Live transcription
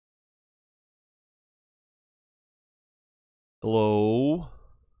Hello.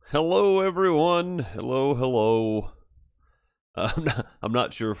 Hello, everyone. Hello. I'm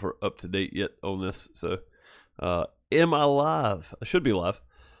not sure if we're up to date yet on this, so am I live? I should be live.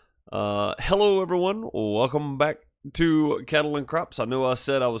 Hello, everyone. Welcome back to Cattle and Crops. I know I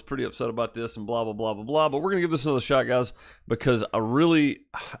said I was pretty upset about this and blah, blah, blah, blah, blah, but we're going to give this another shot, guys, because I really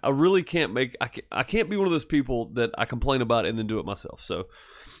can't I can't be one of those people that I complain about and then do it myself. So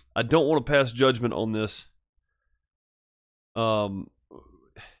I don't want to pass judgment on this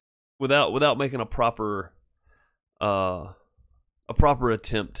without making a proper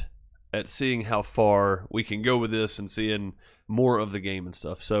attempt at seeing how far we can go with this and seeing more of the game and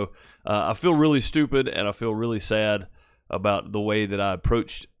stuff. So I feel really stupid and I feel really sad about the way that I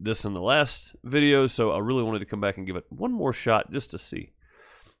approached this in the last video, so I really wanted to come back and give it one more shot just to see.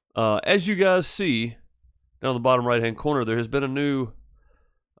 As you guys see down the bottom right hand corner, there has been a new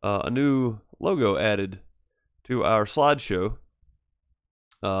logo added to our slideshow,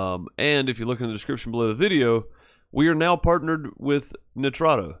 and if you look in the description below the video, we are now partnered with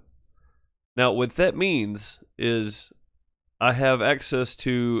Nitrado. Now what that means is I have access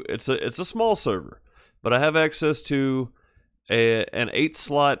to, it's a small server, but I have access to an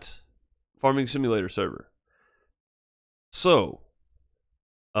 8-slot farming simulator server. So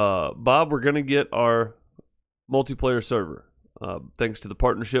Bob, we're gonna get our multiplayer server thanks to the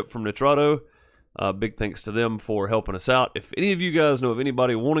partnership from Nitrado. Big thanks to them for helping us out. If any of you guys know of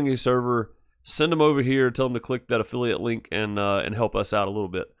anybody wanting a server, send them over here. Tell them to click that affiliate link and help us out a little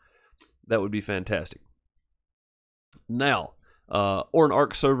bit. That would be fantastic. Now, or an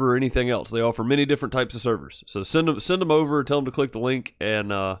ARC server or anything else. They offer many different types of servers. So send them over. Tell them to click the link,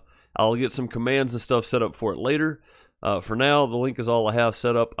 and I'll get some commands and stuff set up for it later. For now, the link is all I have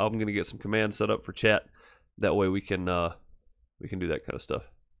set up. I'm going to get some commands set up for chat. That way we can do that kind of stuff.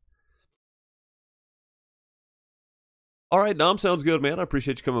 All right, Dom, sounds good, man. I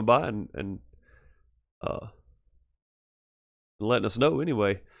appreciate you coming by and letting us know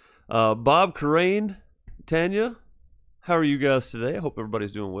anyway. Bob, Corain, Tanya, how are you guys today? I hope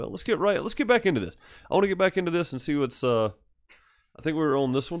everybody's doing well. Let's get back into this. I want to get back into this and see what's I think we were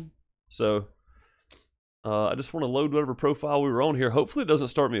on this one. So I just want to load whatever profile we were on here. Hopefully it doesn't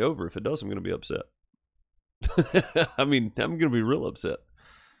start me over. If it does, I'm going to be upset. I mean, I'm going to be real upset.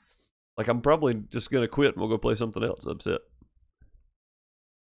 Like, I'm probably just going to quit and we'll go play something else. Upset.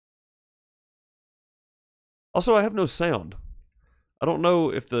 Also, I have no sound. I don't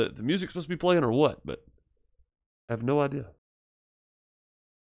know if the music's supposed to be playing or what, but I have no idea.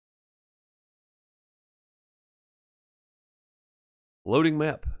 Loading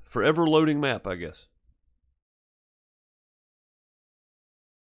map. Forever loading map, I guess.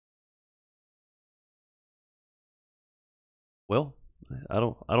 Well, I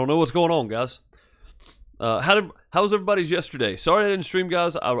don't know what's going on, guys. How was everybody's yesterday? Sorry I didn't stream,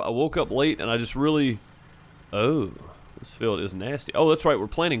 guys. I woke up late and I just really... Oh, this field is nasty. Oh, that's right. We're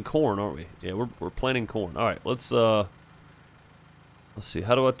planting corn, aren't we? Yeah, we're planting corn. All right, let's see.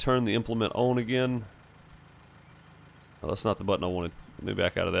 How do I turn the implement on again? Oh, that's not the button I wanted. Let me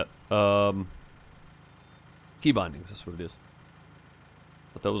back out of that. Key bindings. That's what it is.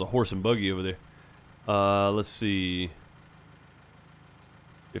 Thought that was a horse and buggy over there. Let's see.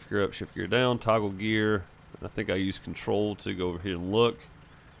 Shift gear up, shift gear down, toggle gear. I think I use control to go over here and look.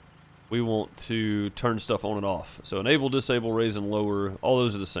 We want to turn stuff on and off. So enable, disable, raise and lower. All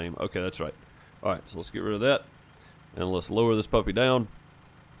those are the same. Okay, that's right. All right, so let's get rid of that. And let's lower this puppy down.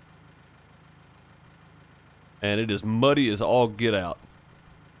 And it is muddy as all get out.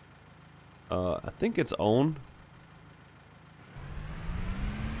 I think it's on.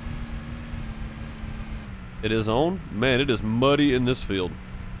 It is on. Man, it is muddy in this field.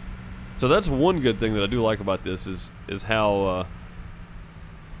 So that's one good thing that I do like about this is how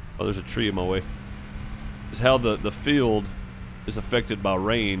oh, there's a tree in my way. Is how the field is affected by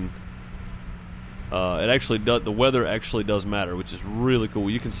rain. It actually does, the weather actually does matter, which is really cool.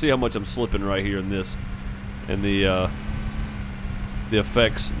 You can see how much I'm slipping right here in this, and the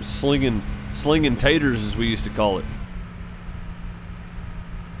effects, slinging taters as we used to call it.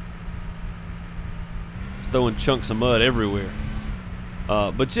 It's throwing chunks of mud everywhere.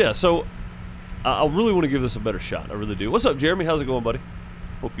 But yeah, so I really want to give this a better shot. I really do. What's up, Jeremy? How's it going, buddy?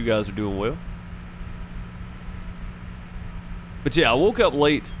 Hope you guys are doing well. But yeah, I woke up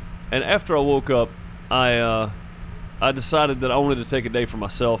late, and after I woke up, I decided that I wanted to take a day for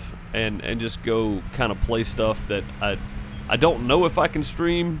myself and just go kind of play stuff that I don't know if I can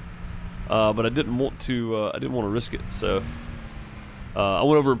stream, but I didn't want to risk it. So I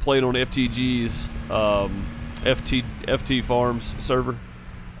went over and played on FTG's FT Farms server,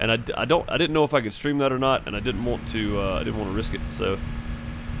 and I didn't know if I could stream that or not, and I didn't want to risk it, so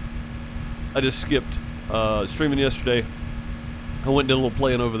I just skipped streaming yesterday. I went and did a little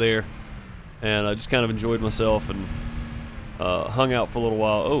playing over there, and I just kind of enjoyed myself and hung out for a little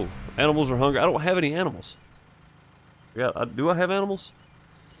while. Oh, animals are hungry. I don't have any animals. Yeah, do I have animals?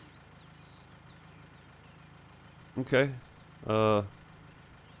 Okay. There's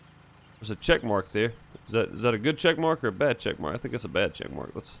a check mark there. Is that a good check mark or a bad check mark? I think it's a bad check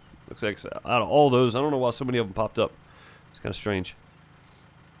mark. Looks like out of all those, I don't know why so many of them popped up. It's kind of strange.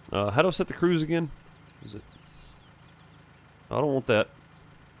 How do I set the cruise again? Is it? I don't want that.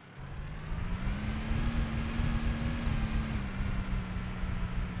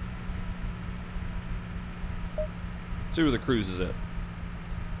 Let's see where the cruise is at.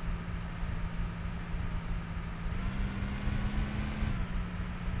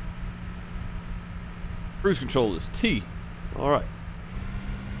 Cruise control is T. Alright.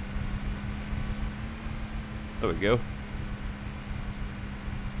 There we go.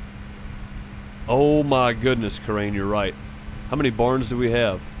 Oh my goodness, Karain, you're right. How many barns do we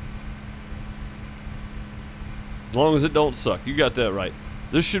have? As long as it don't suck. You got that right.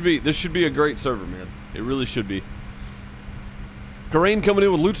 This should be a great server, man. It really should be. Karain coming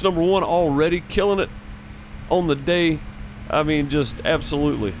in with loots number 1 already, killing it on the day. I mean, just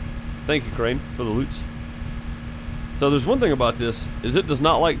absolutely. Thank you, Karain, for the loots. So there's one thing about this, is it does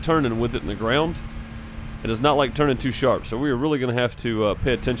not like turning with it in the ground. It does not like turning too sharp, so we are really going to have to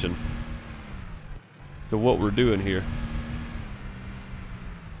pay attention to what we're doing here.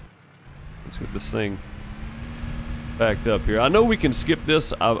 Let's get this thing backed up here. I know we can skip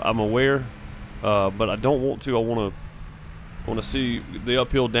this, I'm aware, but I don't want to. I want to see the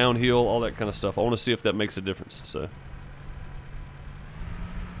uphill, downhill, all that kind of stuff. I want to see if that makes a difference. So,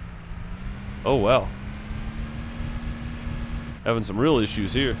 oh wow. Having some real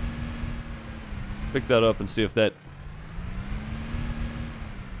issues here. Pick that up and see if that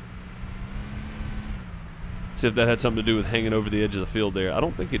had something to do with hanging over the edge of the field there. I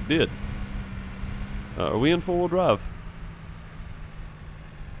don't think it did. Are we in 4-wheel drive?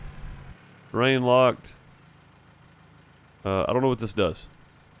 Rain locked. I don't know what this does.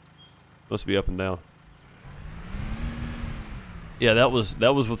 Must be up and down. Yeah, that was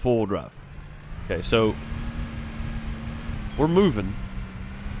with 4-wheel drive. Okay, so we're moving,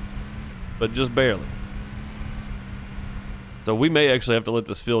 but just barely. So we may actually have to let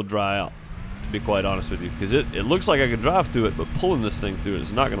this field dry out, to be quite honest with you, because it looks like I could drive through it, but pulling this thing through it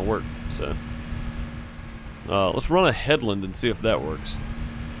is not going to work. So let's run a headland and see if that works.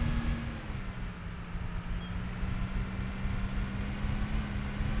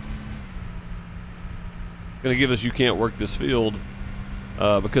 Going to give us you can't work this field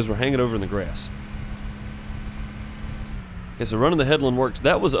because we're hanging over in the grass. Okay, so running the headland works.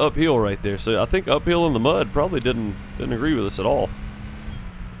 That was uphill right there, so I think uphill in the mud probably didn't agree with us at all.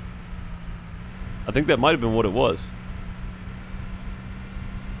 I think that might have been what it was.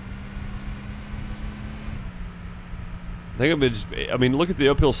 I mean, look at the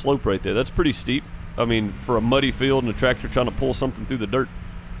uphill slope right there. That's pretty steep. I mean, for a muddy field and a tractor trying to pull something through the dirt.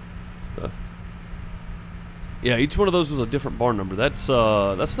 Yeah, each one of those was a different barn number. That's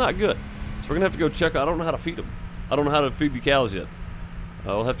not good. So we're gonna have to go check. I don't know how to feed them. I don't know how to feed the cows yet.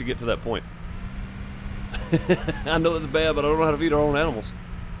 We'll have to get to that point. I know it's bad, but I don't know how to feed our own animals.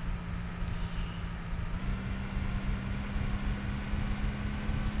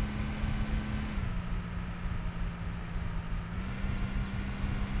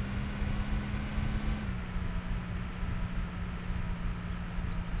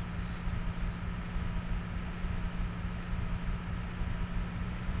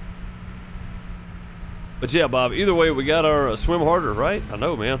 But yeah, Bob, either way, we got our swim harder, right? I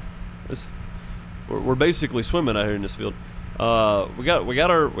know, man. We're basically swimming out here in this field. We got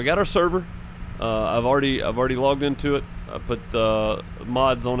our server. I've already logged into it. I put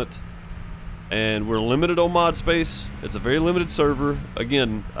mods on it, and we're limited on mod space. It's a very limited server.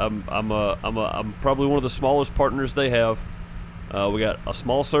 Again, I'm probably one of the smallest partners they have. We got a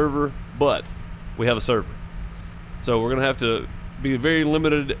small server, but we have a server, so we're gonna have to be very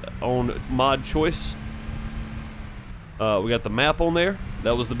limited on mod choice. We got the map on there.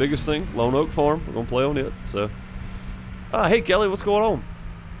 That was the biggest thing. Lone Oak Farm. We're going to play on it. So, hey, Kelly, what's going on?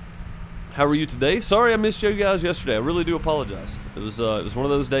 How are you today? Sorry I missed you guys yesterday. I really do apologize. It was one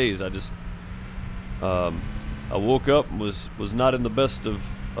of those days. I just, I woke up and was not in the best of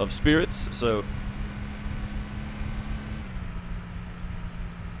spirits. So,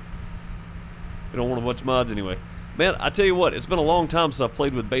 we don't want to watch mods anyway. Man, I tell you what, it's been a long time since I've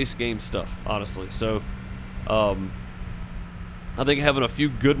played with base game stuff, honestly. So, I think having a few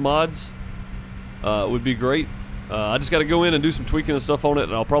good mods would be great. I just got to go in and do some tweaking and stuff on it,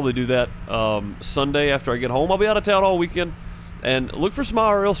 and I'll probably do that Sunday after I get home. I'll be out of town all weekend. And look for some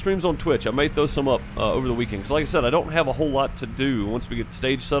IRL streams on Twitch. I may throw some up over the weekend. Because like I said, I don't have a whole lot to do once we get the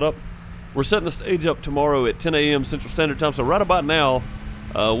stage set up. We're setting the stage up tomorrow at 10 a.m. Central Standard Time. So right about now,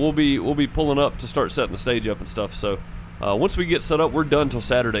 we'll be pulling up to start setting the stage up and stuff. So once we get set up, we're done till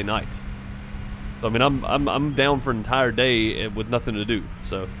Saturday night. So, I mean, I'm down for an entire day with nothing to do.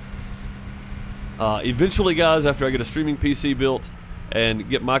 So eventually, guys, after I get a streaming PC built and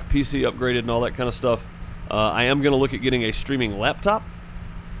get my PC upgraded and all that kind of stuff, I am going to look at getting a streaming laptop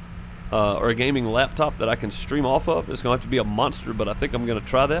or a gaming laptop that I can stream off of. It's going to have to be a monster, but I think I'm going to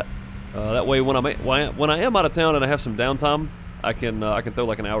try that. That way, when I am out of town and I have some downtime, I can throw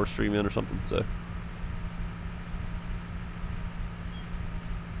like an hour stream in or something. So.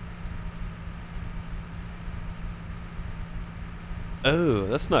 Oh,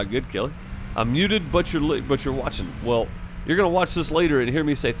 that's not good, Kelly. I'm muted, but you're watching. Well, you're gonna watch this later and hear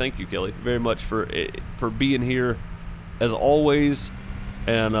me say thank you, Kelly, very much for being here, as always,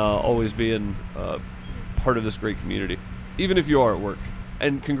 and always being part of this great community, even if you are at work.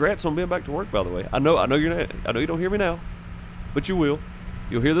 And congrats on being back to work, by the way. I know you don't hear me now, but you will.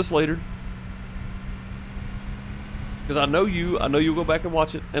 You'll hear this later, because I know you'll go back and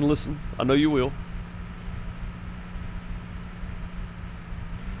watch it and listen. I know you will.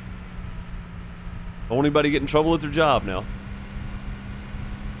 Don't want anybody get in trouble at their job now.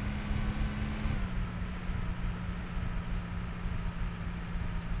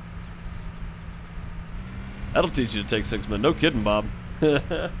 That'll teach you to take 6 minutes. No kidding, Bob.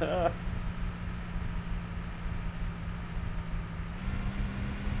 What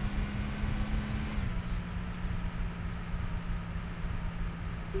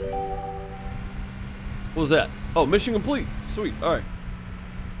was that? Oh, mission complete. Sweet. All right.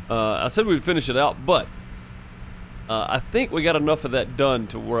 I said we'd finish it out, but I think we got enough of that done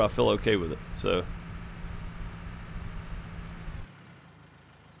to where I feel okay with it. So,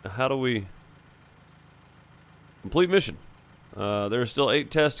 how do we complete mission? There are still 8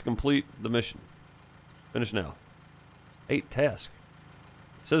 tasks to complete the mission. Finish now. 8 tasks.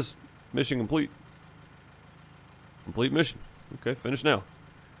 It says mission complete. Complete mission. Okay, finish now.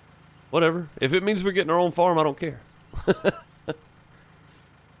 Whatever. If it means we're getting our own farm, I don't care.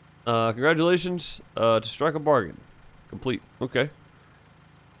 Congratulations to strike a bargain. Complete. Okay.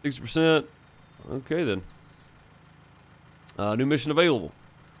 60%. Okay then. New mission available.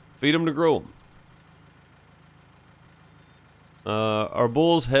 Feed them to grow them. Our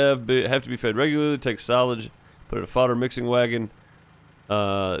bulls have to be fed regularly. Take silage, put it in a fodder mixing wagon.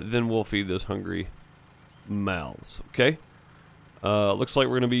 Then we'll feed those hungry mouths. Okay. Looks like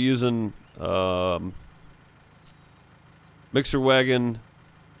we're going to be using mixer wagon,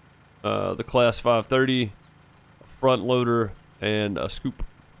 the class 530, a front loader, and a scoop.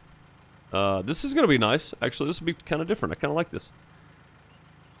 This is going to be nice. Actually, this will be kind of different. I kind of like this.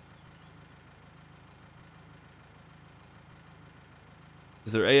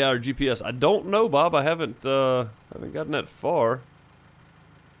 Is there AI or GPS? I don't know, Bob. I haven't gotten that far.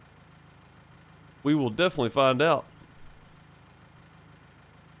 We will definitely find out.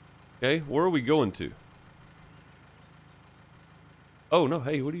 Okay, where are we going to? Oh, no,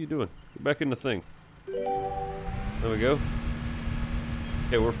 hey, what are you doing? Get back in the thing. There we go.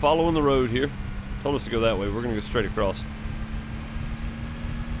 Okay, we're following the road here. Told us to go that way. We're going to go straight across.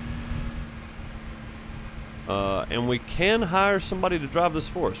 And we can hire somebody to drive this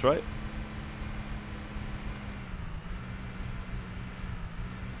for us, right?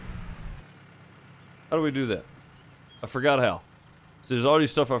 How do we do that? I forgot how. So there's already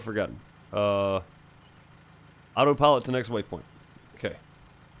stuff I've forgotten. Autopilot to next waypoint. Okay.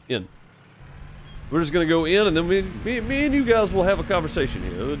 In. We're just going to go in, and then me and you guys will have a conversation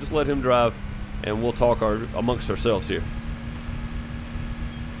here. We'll just let him drive, and we'll talk amongst ourselves here.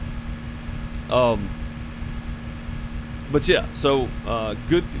 But yeah, so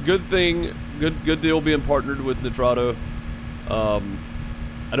good thing, good deal being partnered with Nitrado. I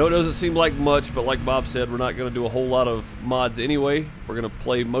know it doesn't seem like much, but like Bob said, we're not going to do a whole lot of mods anyway. We're going to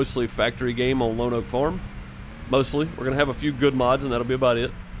play mostly factory game on Lone Oak Farm. Mostly. We're going to have a few good mods, and that'll be about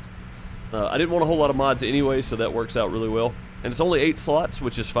it. I didn't want a whole lot of mods anyway, so that works out really well. And it's only 8 slots,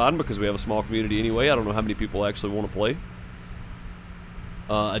 which is fine because we have a small community anyway. I don't know how many people actually want to play.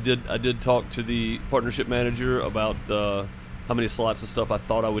 I did talk to the partnership manager about how many slots and stuff I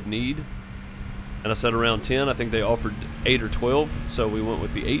thought I would need. And I said around 10. I think they offered 8 or 12, so we went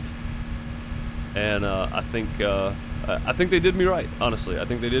with the 8. And I think they did me right. Honestly, I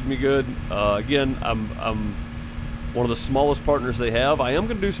think they did me good. Again, I'm one of the smallest partners they have. I am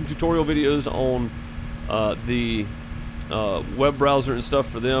going to do some tutorial videos on the web browser and stuff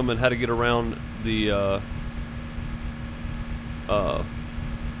for them, and how to get around the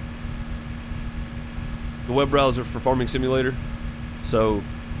web browser for Farming Simulator. So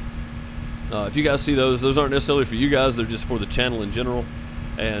if you guys see those aren't necessarily for you guys, they're just for the channel in general,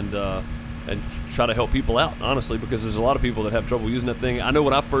 and try to help people out, honestly, because there's a lot of people that have trouble using that thing. I know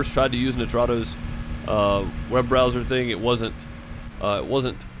when I first tried to use Nitrato's web browser thing, it wasn't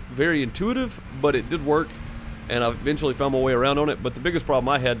very intuitive, but it did work, and I eventually found my way around on it. But the biggest problem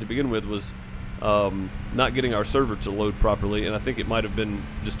I had to begin with was not getting our server to load properly, and I think it might have been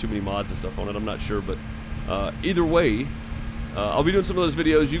just too many mods and stuff on it. I'm not sure, but either way, I'll be doing some of those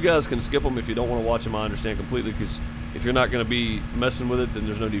videos. You guys can skip them if you don't want to watch them. I understand completely, because if you're not going to be messing with it, then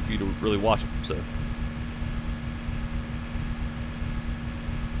there's no need for you to really watch them. So,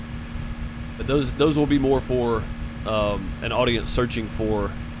 but those will be more for an audience searching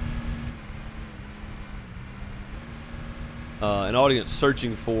for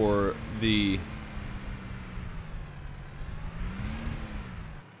the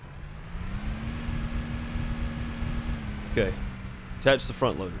okay. Attach the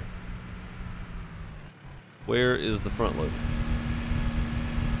front loader. Where is the front loader?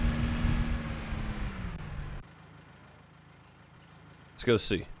 Let's go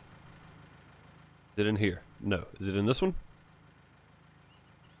see. Is it in here? No. Is it in this one?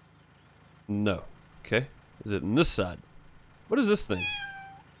 No. Okay. Is it in this side? What is this thing?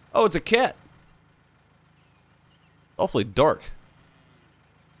 Oh, it's a cat. Awfully dark.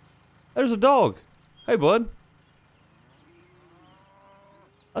 There's a dog. Hey, bud.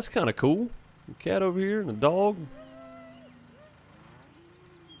 That's kind of cool. A cat over here and a dog.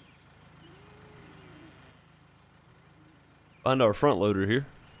 Find our front loader here.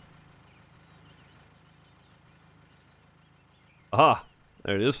 Aha!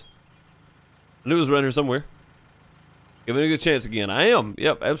 There it is. I knew it was around here somewhere. Give it a good chance again. I am.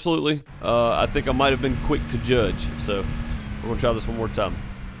 Yep, absolutely. I think I might have been quick to judge, so we're going to try this one more time.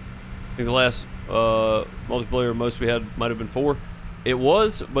 I think the last multiplayer most we had might have been 4. It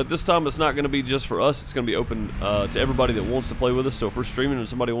was, but this time it's not going to be just for us. It's going to be open to everybody that wants to play with us. So if we're streaming and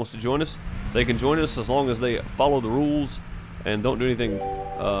somebody wants to join us, they can join us as long as they follow the rules and don't do anything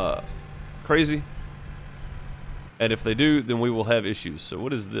crazy. And if they do, then we will have issues. So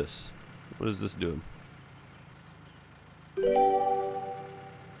what is this? What is this doing?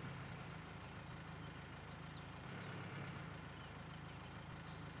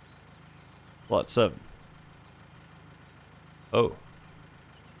 Lot 7. Oh.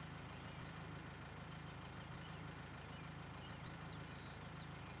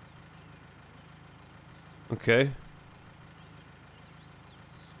 Okay.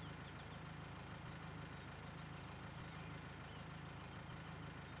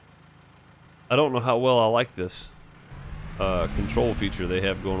 I don't know how well I like this control feature they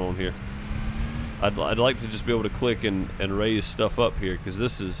have going on here. I'd like to just be able to click and raise stuff up here, because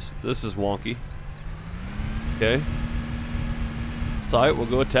this is wonky. Okay. It's alright, we'll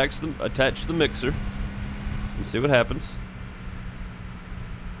go attach the mixer and see what happens.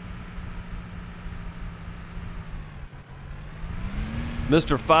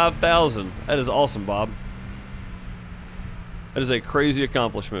 Mr. 5000. That is awesome, Bob. That is a crazy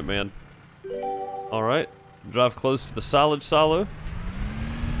accomplishment, man. Alright. Drive close to the silage silo.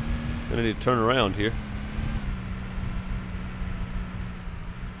 I need to turn around here.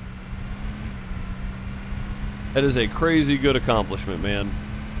 That is a crazy good accomplishment, man.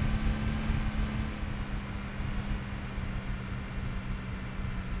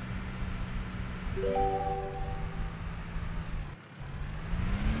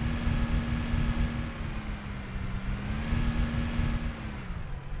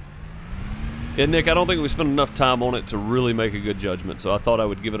 Yeah, Nick, I don't think we spent enough time on it to really make a good judgment, so I thought I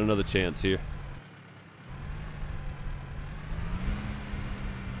would give it another chance here.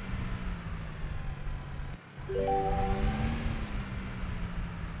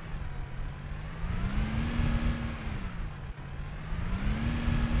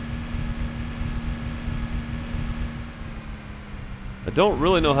 I don't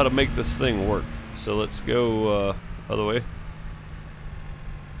really know how to make this thing work, so let's go other way.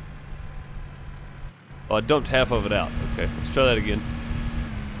 Oh, I dumped half of it out. Okay, let's try that again.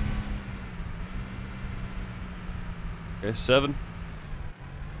 Okay, 7.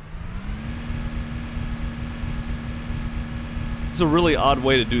 It's a really odd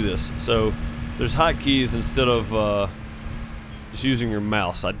way to do this. So, there's hotkeys instead of just using your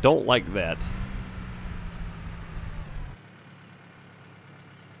mouse. I don't like that.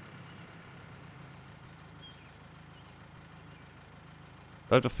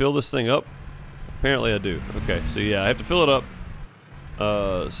 I have to fill this thing up? Apparently I do. Okay, so yeah, I have to fill it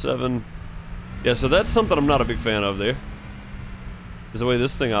up. 7. Yeah, so that's something I'm not a big fan of there. Is the way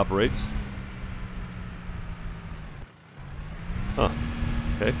this thing operates. Huh.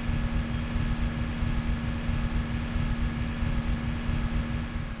 Okay.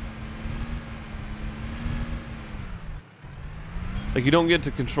 Like, you don't get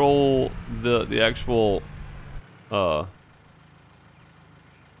to control the actual, you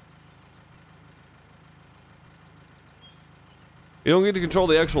don't get to control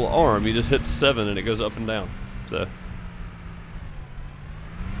the actual arm, you just hit 7 and it goes up and down. So,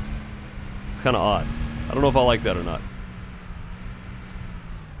 it's kind of odd. I don't know if I like that or not.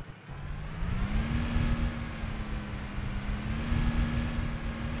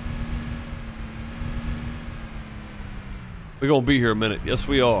 We're gonna be here a minute. Yes,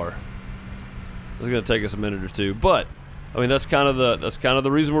 we are. It's gonna take us a minute or two, but I mean that's kind of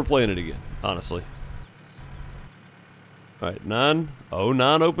the reason we're playing it again, honestly. All right, 9. Oh,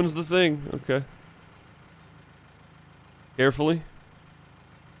 9 opens the thing. Okay. Carefully.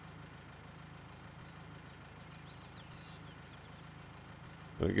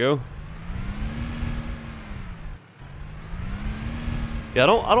 There we go. Yeah, I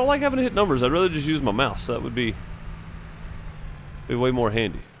don't like having to hit numbers. I'd rather just use my mouse. That would be way more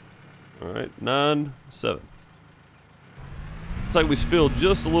handy. Alright, 9, 7. Looks like we spilled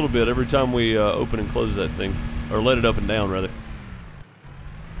just a little bit every time we open and close that thing. Or let it up and down, rather.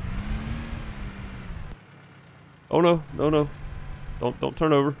 Oh no, no, no. Don't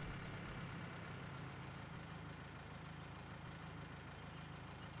turn over.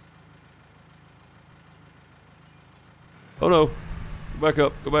 Oh no. Go back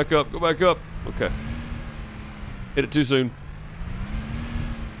up, go back up, go back up. Okay. Hit it too soon.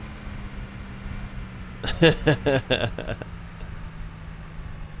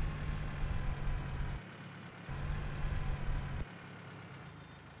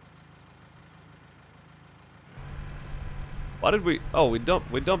 Why did we? Oh, we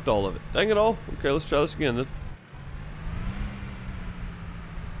dumped all of it. Dang it all. Okay, let's try this again then.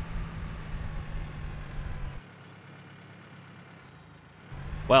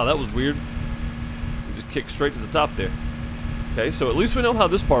 Wow, that was weird. We just kicked straight to the top there. Okay, so at least we know how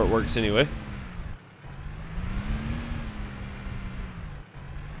this part works anyway.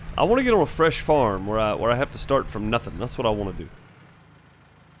 I want to get on a fresh farm where I have to start from nothing. That's what I want to do.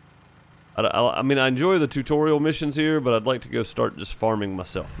 I mean, I enjoy the tutorial missions here, but I'd like to go start just farming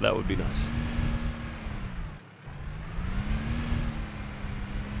myself. That would be nice.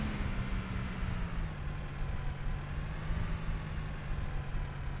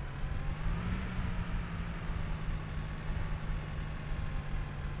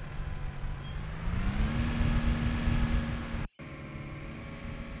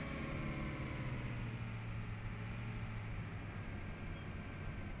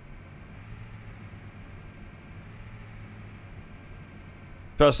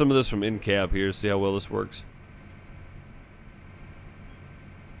 Try some of this from in-cab here to see how well this works.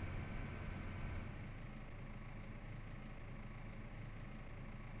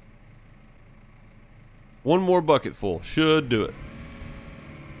 One more bucket full. Should do it.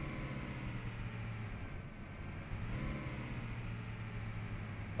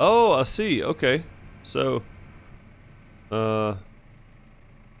 Oh, I see. Okay. So,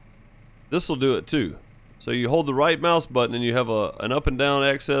 this will do it too. So you hold the right mouse button and you have an up and down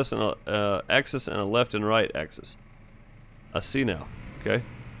axis and a left and right axis. I see now. Okay.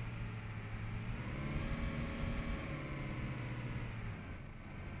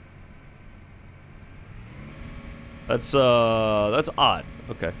 That's odd.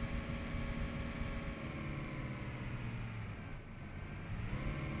 Okay.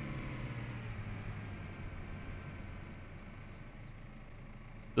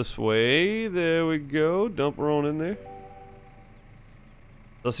 This way, there we go. Dump her on in there.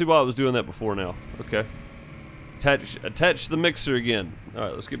 Let's see why I was doing that before now. Okay. Attach the mixer again.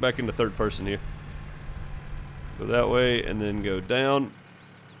 Alright, let's get back into third person here. Go that way and then go down.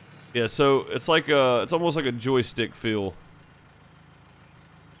 Yeah, so it's like it's almost like a joystick feel.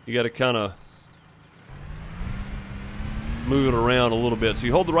 You gotta kinda move it around a little bit. So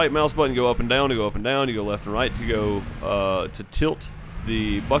you hold the right mouse button, go up and down, to go up and down, you go left and right to go to tilt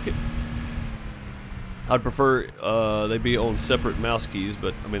the bucket. I'd prefer they be on separate mouse keys,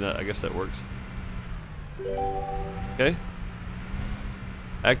 but I mean I guess that works. Okay.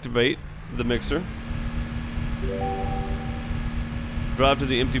 Activate the mixer. Drive to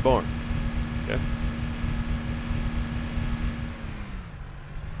the empty barn. Okay.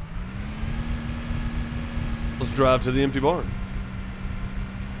 Let's drive to the empty barn.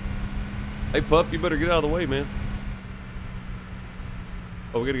 Hey, pup, you better get out of the way, man.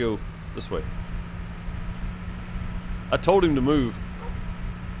 Oh, we gotta go this way. I told him to move.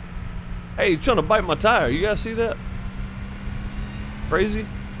 Hey, he's trying to bite my tire. You guys see that? Crazy.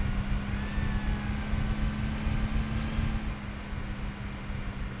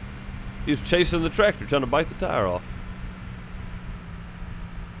 He was chasing the tractor, trying to bite the tire off.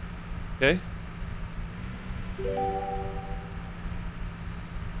 Okay.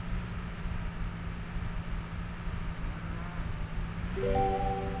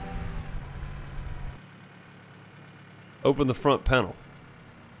 Open the front panel.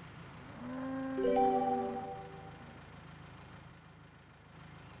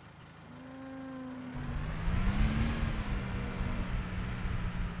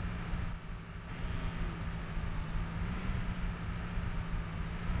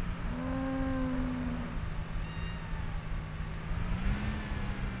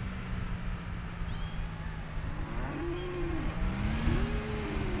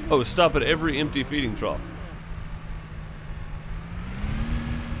 Oh, stop at every empty feeding trough.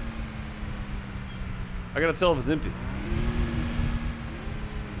 I gotta tell if it's empty.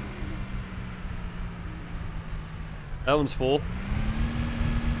 That one's full.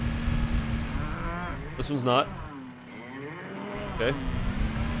 This one's not. Okay.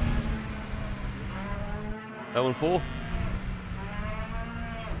 That one full.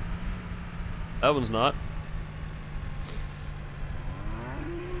 That one's not.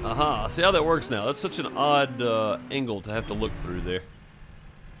 Aha, see how that works now. That's such an odd angle to have to look through there.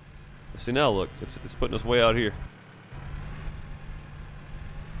 See now, look, it's putting us way out here.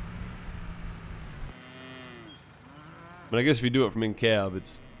 But I guess if you do it from in cab,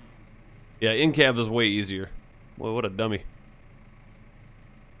 it's... Yeah, in cab is way easier. Boy, what a dummy.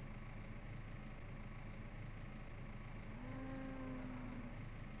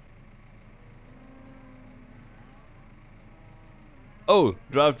 Oh,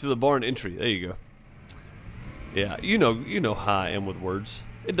 drive to the barn entry. There you go. Yeah, you know how I am with words.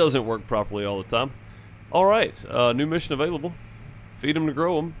 It doesn't work properly all the time. Alright, new mission available. Feed them to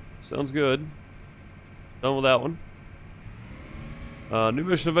grow them. Sounds good. Done with that one. New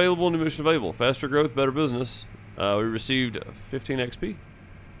mission available, new mission available. Faster growth, better business. We received 15 XP.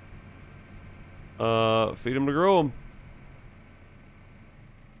 Feed them to grow them.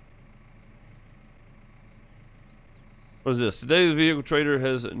 What is this? Today the vehicle trader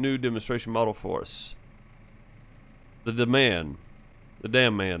has a new demonstration model for us. The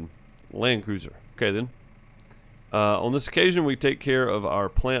damn man. Land Cruiser. Okay then. On this occasion we take care of our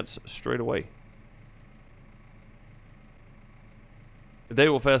plants straight away. Today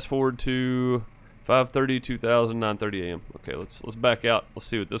we'll fast forward to 5:30, 2000, 9:30 a.m. Okay, let's back out. Let's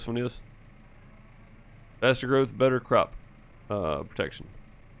see what this one is. Faster growth, better crop protection.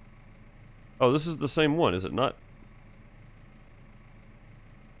 Oh, this is the same one, is it not?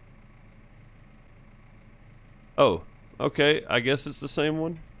 Oh, okay. I guess it's the same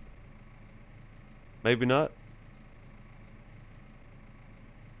one. Maybe not.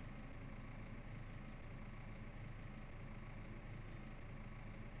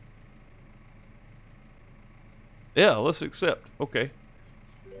 Yeah, let's accept. Okay.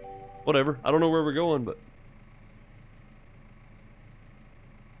 Whatever. I don't know where we're going, but...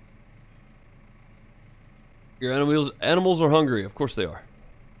 Your animals are hungry. Of course they are.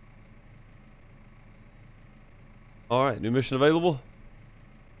 Alright, new mission available?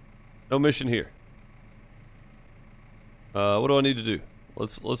 No mission here. What do I need to do?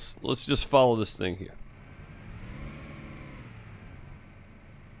 Let's just follow this thing here.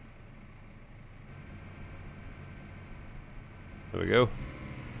 There we go.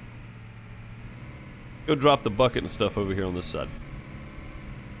 Go drop the bucket and stuff over here on this side.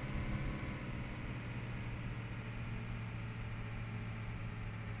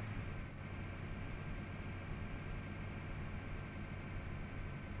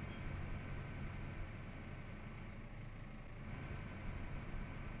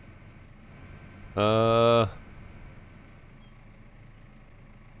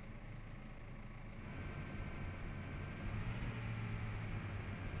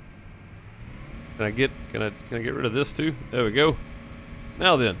 Can I get rid of this too? There we go.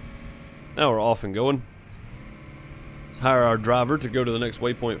 Now then. Now we're off and going. Let's hire our driver to go to the next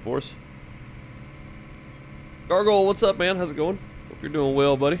waypoint for us. Gargoyle, what's up, man? How's it going? Hope you're doing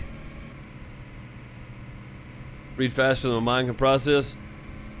well, buddy. Read faster than my mind can process.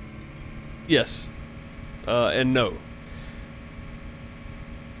 Yes. And no.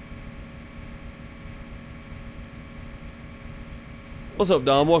 What's up,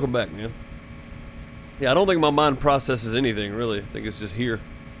 Dom? Welcome back, man. Yeah, I don't think my mind processes anything, really. I think it's just here.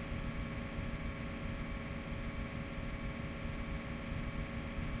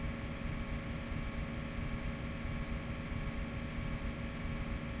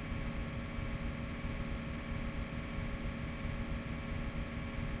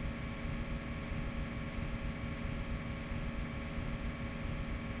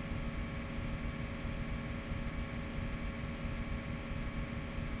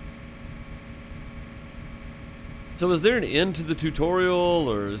 So is there an end to the tutorial,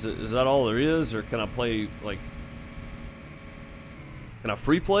 or is that all there is, or can I play, like, can I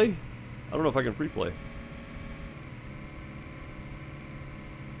free play? I don't know if I can free play.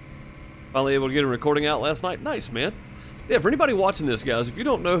 Finally able to get a recording out last night. Nice, man. Yeah, for anybody watching this, guys, if you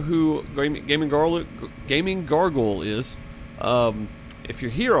don't know who Gaming Gargoyle is, if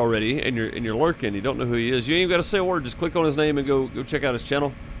you're here already and you're lurking, you don't know who he is, you ain't got to say a word. Just click on his name and go check out his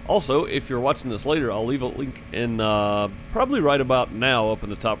channel. Also, if you're watching this later, I'll leave a link in probably right about now up in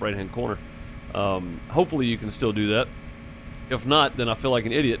the top right-hand corner. Hopefully you can still do that. If not, then I feel like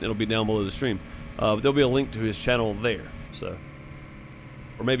an idiot and it'll be down below the stream. But there'll be a link to his channel there. So,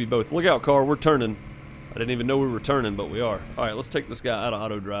 or maybe both. Look out, car, we're turning. I didn't even know we were turning, but we are. Alright, let's take this guy out of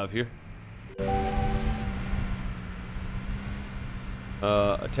auto drive here.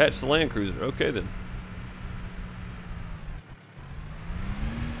 Attach the Land Cruiser. Okay, then.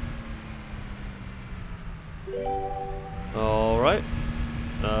 Alright.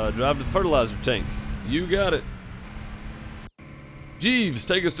 Drive to the fertilizer tank. You got it. Jeeves,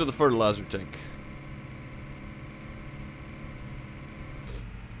 take us to the fertilizer tank.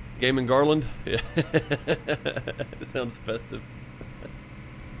 Gaming Garland? Yeah. It sounds festive.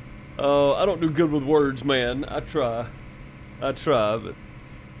 Oh, I don't do good with words, man. I try, but,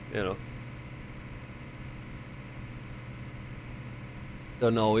 you know.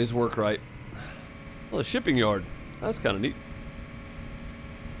 Doesn't always work right. Well, a shipping yard. That's kind of neat.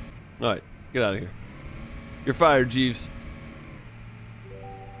 Alright, get out of here. You're fired, Jeeves.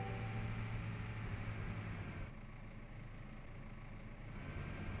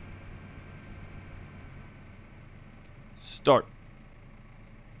 Start.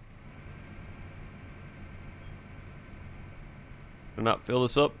 Do not fill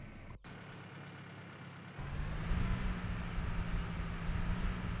this up.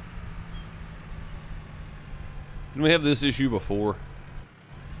 Didn't we have this issue before?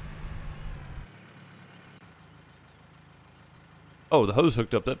 Oh, the hose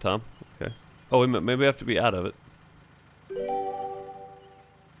hooked up that time. Okay. Oh, wait a minute. Maybe I have to be out of it.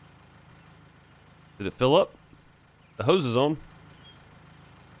 Did it fill up? The hose is on.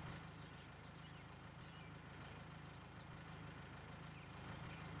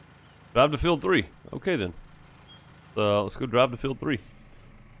 Drive to field 3. Okay then. Let's go drive to field 3.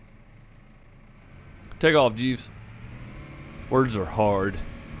 Take off, Jeeves. Words are hard.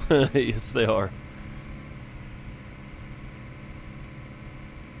 Yes, they are.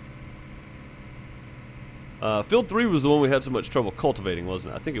 Field 3 was the one we had so much trouble cultivating,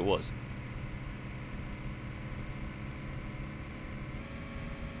 wasn't it? I think it was.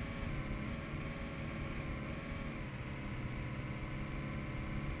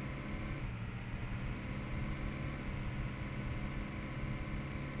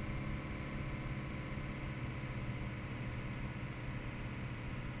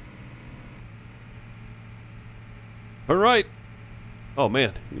 Turn right. Oh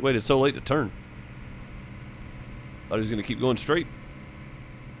man, you waited so late to turn. Thought he was gonna keep going straight.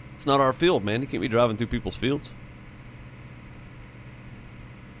 It's not our field, man. You can't be driving through people's fields.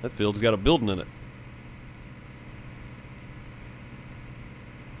 That field's got a building in it.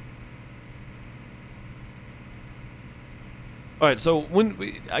 Alright, so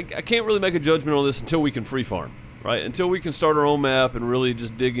I can't really make a judgment on this until we can free farm. Right? Until we can start our own map and really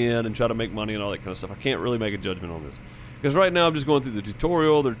just dig in and try to make money and all that kind of stuff. I can't really make a judgment on this. Because right now I'm just going through the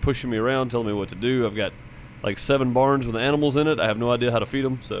tutorial. They're pushing me around, telling me what to do. I've got like 7 barns with animals in it. I have no idea how to feed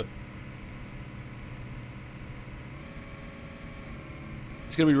them, so.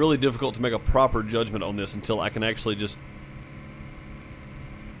 It's going to be really difficult to make a proper judgment on this until I can actually just,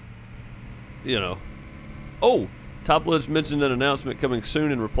 you know. Oh! Toplets mentioned an announcement coming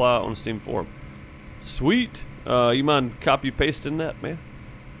soon in reply on Steam forum. Sweet! You mind copy pasting that, man?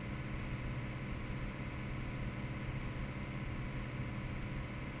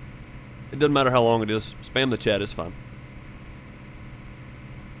 It doesn't matter how long it is. Spam the chat is fine.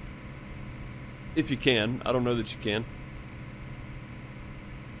 If you can. I don't know that you can.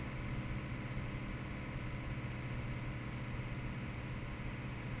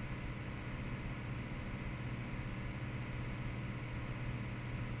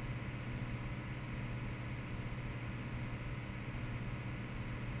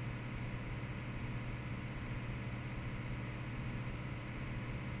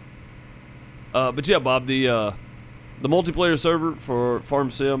 But yeah, Bob, the multiplayer server for Farm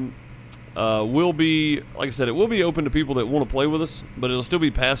Sim will be, like I said, it will be open to people that want to play with us, but it'll still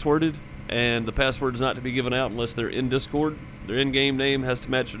be passworded, and the password is not to be given out unless they're in Discord. Their in-game name has to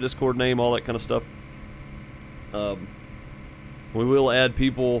match their Discord name, all that kind of stuff. We will add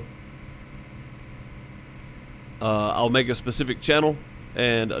people I'll make a specific channel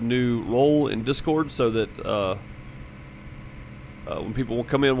and a new role in Discord so that when people will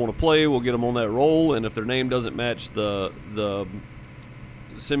come in and want to play, we'll get them on that role, and if their name doesn't match the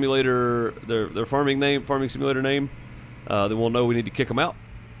simulator, their farming simulator name, then we'll know we need to kick them out.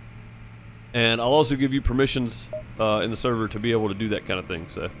 And I'll also give you permissions in the server to be able to do that kind of thing.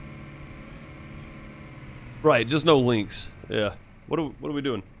 So, right, just no links. Yeah. What are we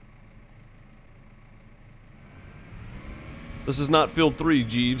doing? This is not Field 3,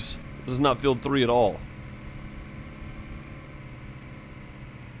 Jeeves. This is not Field 3 at all.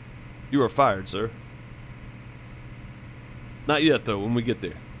 You are fired, sir. Not yet, though, when we get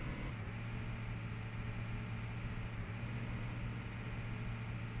there.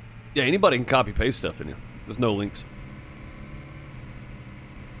 Yeah, anybody can copy-paste stuff in here. There's no links.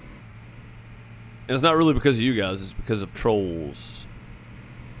 And it's not really because of you guys, it's because of trolls.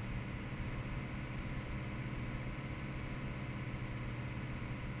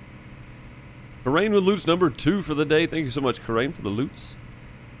 Karain with loots number 2 for the day. Thank you so much, Karain, for the loots.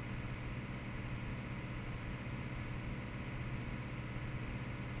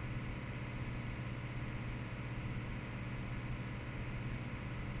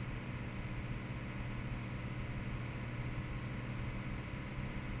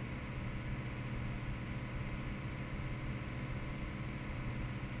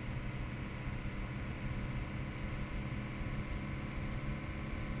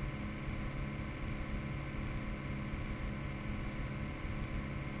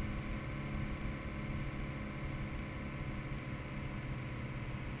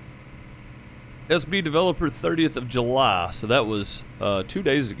 SB Developer 30th of July, so that was 2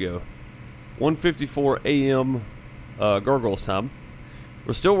 days ago. 1:54 a.m. Gargoyles time.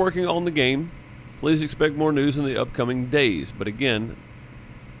 We're still working on the game. Please expect more news in the upcoming days. But again,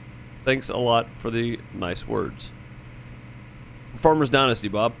 thanks a lot for the nice words. Farmers Dynasty,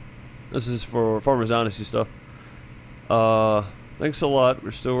 Bob. This is for Farmers Dynasty stuff. Thanks a lot.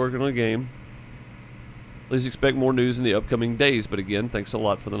 We're still working on the game. Please expect more news in the upcoming days. But again, thanks a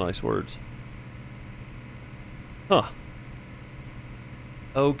lot for the nice words. Huh.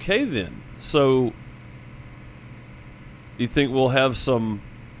 Okay then. So, do you think we'll have some?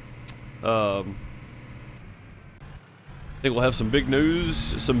 Think we'll have some big news?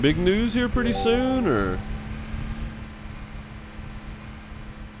 Some big news here pretty soon, or?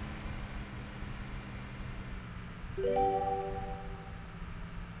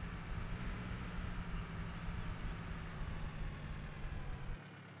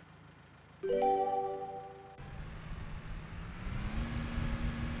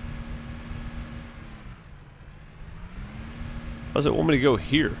 Why does it want me to go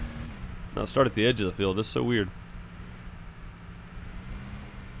here? No, start at the edge of the field. That's so weird.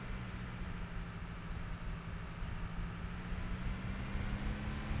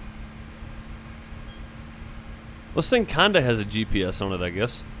 This thing kinda has a GPS on it, I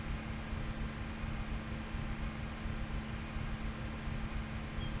guess.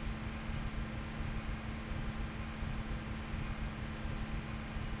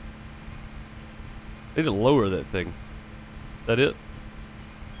 I need to lower that thing. That it?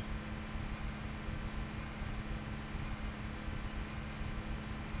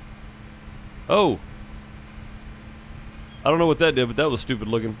 Oh! I don't know what that did, but that was stupid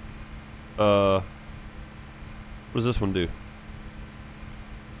looking. What does this one do?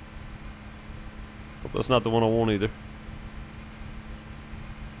 Hope that's not the one I want either.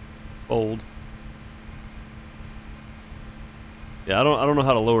 Fold. Yeah, I don't know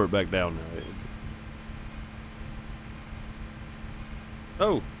how to lower it back down now.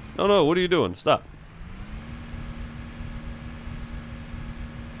 Oh, no, what are you doing? Stop.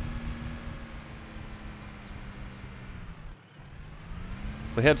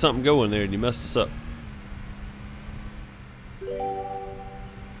 We had something going there and you messed us up.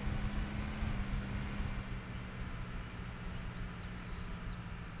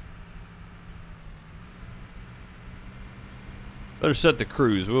 Better set the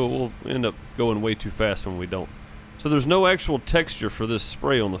cruise. We'll end up going way too fast when we don't. So there's no actual texture for this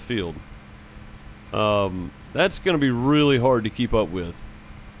spray on the field. That's going to be really hard to keep up with.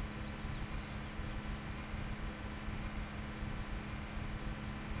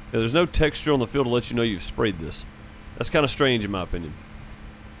 Yeah, there's no texture on the field to let you know you've sprayed this. That's kind of strange in my opinion.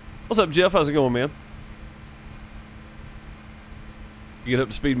 What's up, Jeff? How's it going, man? You get up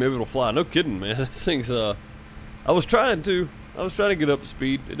to speed, maybe it'll fly. No kidding, man. This thing's, I was trying to get up to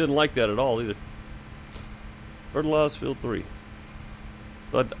speed. It didn't like that at all either. Fertilized field 3.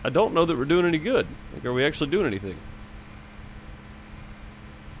 But I don't know that we're doing any good. Like, are we actually doing anything?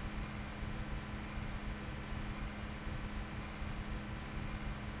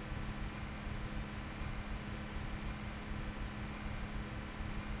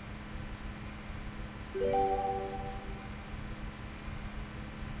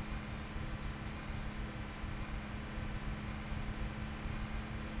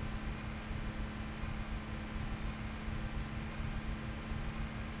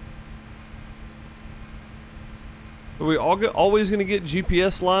 Are we always going to get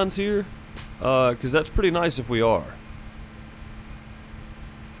GPS lines here? Because that's pretty nice if we are.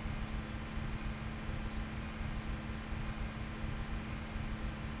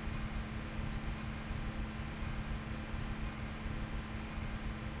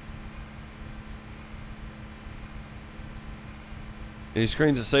 Any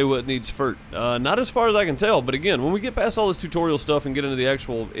screens that say what needs FERT? Not as far as I can tell, but again, when we get past all this tutorial stuff and get into the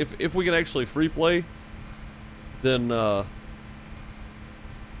actual, if we can actually free play, then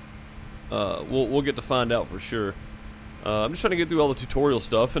we'll get to find out for sure. I'm just trying to get through all the tutorial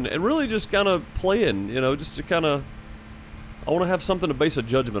stuff and really just kind of playing, you know, just to kind of, I want to have something to base a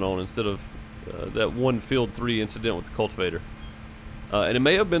judgment on instead of that one field 3 incident with the cultivator. And it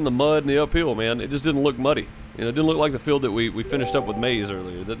may have been the mud and the uphill, man. It just didn't look muddy. You know, it didn't look like the field that we finished up with maize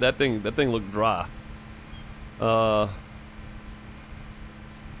earlier. That thing looked dry.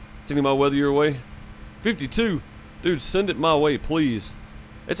 Sending my weather your way. 52, dude. Send it my way, please.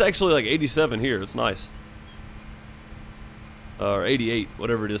 It's actually like 87 here. It's nice. Or 88,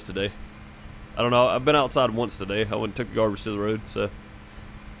 whatever it is today. I don't know. I've been outside once today. I went and took the garbage to the road, so.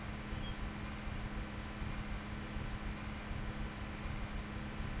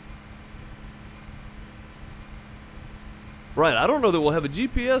 Right, I don't know that we'll have a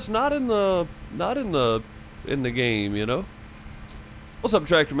GPS not in the game, you know. What's up,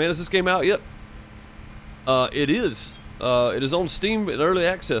 Tractor Man? Is this game out yet? It is. It is on Steam in early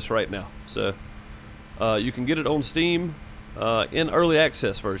access right now. So you can get it on Steam in early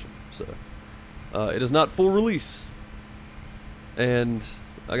access version. So it is not full release. And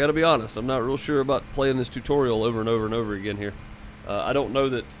I gotta be honest, I'm not real sure about playing this tutorial over and over and over again here. I don't know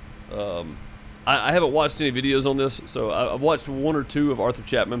that I haven't watched any videos on this, so I've watched 1 or 2 of Arthur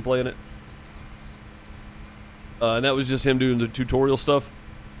Chapman playing it. And that was just him doing the tutorial stuff.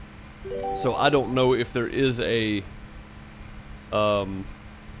 So I don't know if there is a... I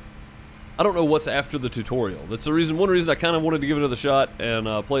don't know what's after the tutorial. That's the reason. One reason I kind of wanted to give it another shot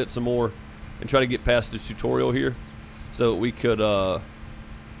and play it some more and try to get past this tutorial here, so we could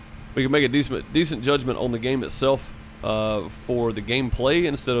make a decent judgment on the game itself. For the gameplay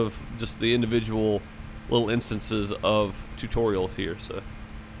instead of just the individual little instances of tutorials here. So,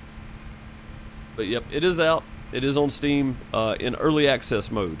 but yep, it is out. It is on Steam in early access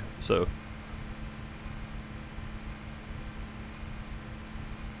mode. So,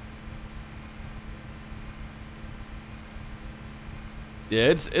 yeah,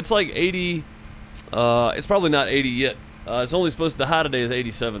 it's like 80. It's probably not 80 yet. It's only supposed to, the high today is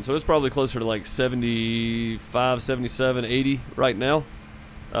 87, so it's probably closer to like 75, 77, 80 right now.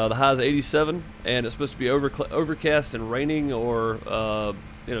 The high is 87, and it's supposed to be overcast and raining, or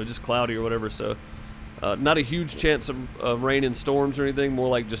you know, just cloudy or whatever. So not a huge chance of rain and storms or anything. More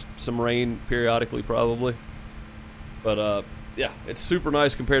like just some rain periodically, probably. But yeah, it's super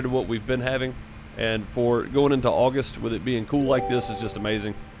nice compared to what we've been having, and for going into August with it being cool like this is just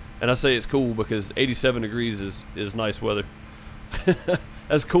amazing. And I say it's cool because 87 degrees is nice weather.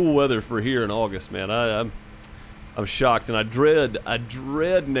 That's cool weather for here in August, man. I'm shocked, and I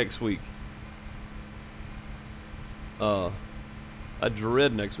dread next week. I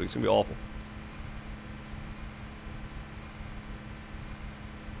dread next week. It's gonna be awful.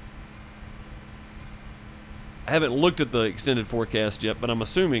 I haven't looked at the extended forecast yet, but I'm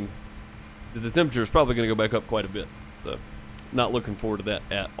assuming that the temperature is probably going to go back up quite a bit. So. Not looking forward to that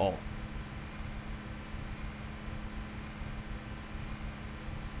at all.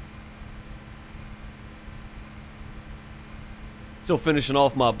 Still finishing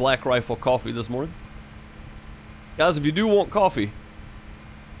off my Black Rifle coffee this morning. Guys, if you do want coffee,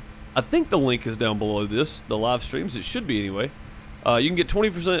 I think the link is down below this, the live streams. It should be anyway. You can get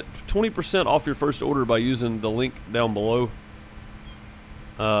 20% off your first order by using the link down below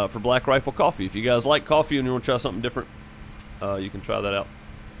for Black Rifle coffee. If you guys like coffee and you want to try something different, you can try that out.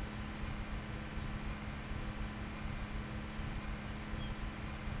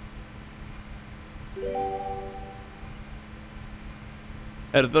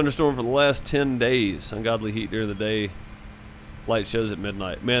 Had a thunderstorm for the last 10 days. Ungodly heat during the day. Light shows at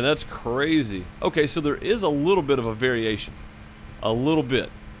midnight. Man, that's crazy. Okay, so there is a little bit of a variation. A little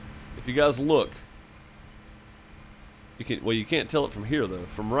bit. If you guys look, you can. Well, you can't tell it from here though.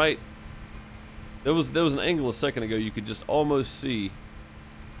 From right. There was an angle a second ago. You could just almost see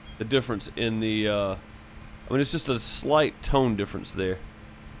the difference in the. I mean, it's just a slight tone difference there.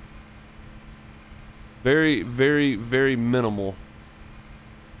 Very, very, very minimal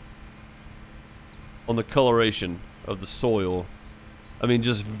on the coloration of the soil. I mean,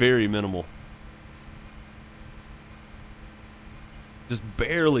 just very minimal. Just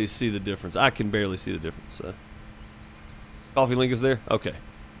barely see the difference. I can barely see the difference. Coffee link is there? Okay.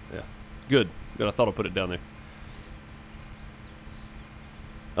 Yeah. Good. Good. I thought I put it down there.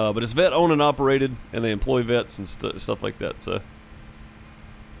 But it's vet owned and operated, and they employ vets and stuff like that. So,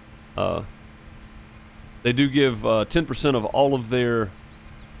 they do give 10% of all of their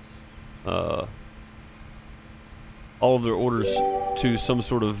orders to some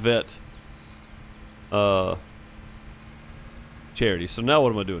sort of vet charity. So now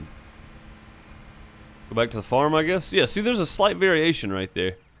what am I doing? Go back to the farm, I guess? Yeah, see, there's a slight variation right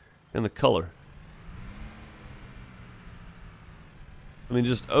there in the color. I mean,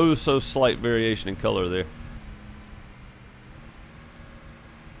 just oh so slight variation in color there.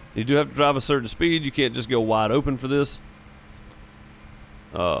 You do have to drive a certain speed. You can't just go wide open for this.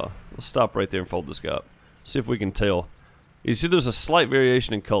 Let's stop right there and fold this guy up. See if we can tell. You see there's a slight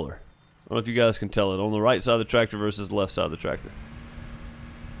variation in color. I don't know if you guys can tell it on the right side of the tractor versus the left side of the tractor.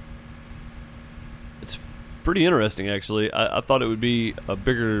 It's pretty interesting, actually. I thought it would be a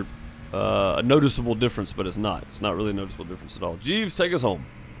bigger, a noticeable difference, but it's not. It's not really a noticeable difference at all. Jeeves, take us home.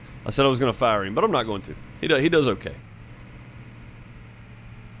 I said I was going to fire him, but I'm not going to. He does okay.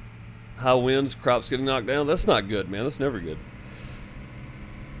 High winds, crops getting knocked down. That's not good, man. That's never good.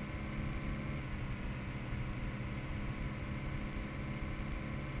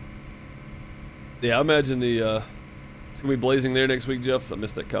 Yeah, I imagine the it's gonna be blazing there next week, Jeff. I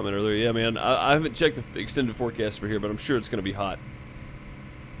missed that comment earlier. Yeah, man. I haven't checked the extended forecast for here, but I'm sure it's gonna be hot.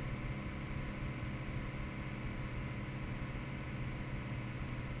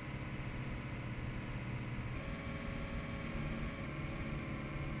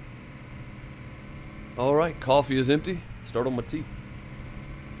 All right, coffee is empty. Start on my tea.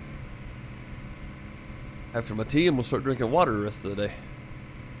 After my tea, I'm gonna start drinking water the rest of the day.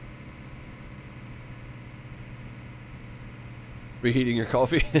 Reheating your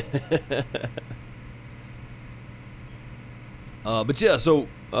coffee. But yeah, so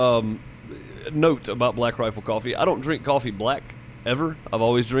note about Black Rifle coffee. I don't drink coffee black ever. I've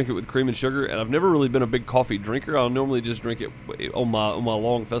always drink it with cream and sugar, and I've never really been a big coffee drinker. I'll normally just drink it on my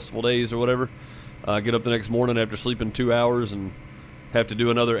long festival days or whatever. Get up the next morning after sleeping 2 hours and have to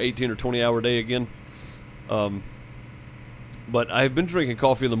do another 18 or 20 hour day again. But I've been drinking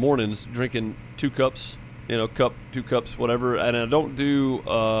coffee in the mornings, drinking 2 cups. You know, 2 cups, whatever. And I don't do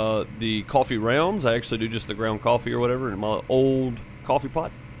the coffee rounds. I actually do just the ground coffee or whatever in my old coffee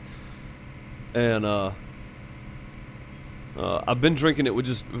pot. And I've been drinking it with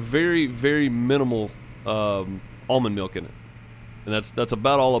just very, very minimal almond milk in it. And that's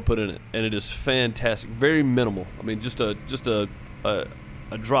about all I put in it. And it is fantastic. Very minimal. I mean, just a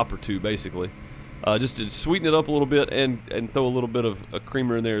drop or two, basically. Just to sweeten it up a little bit and throw a little bit of a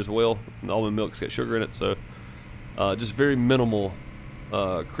creamer in there as well. And almond milk's got sugar in it, so just very minimal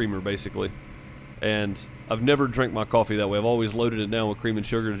creamer, basically. And I've never drank my coffee that way. I've always loaded it down with cream and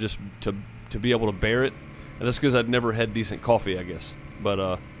sugar just to be able to bear it. And that's because I'd never had decent coffee, I guess.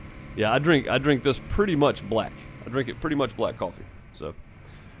 But yeah, I drink this pretty much black. I drink it pretty much black coffee. So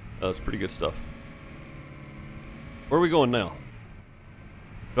it's pretty good stuff. Where are we going now?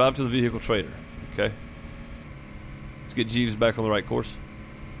 Drive to the vehicle trader. Okay. Let's get Jeeves back on the right course.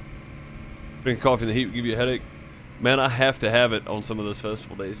 Drinking coffee in the heat will give you a headache. Man, I have to have it on some of those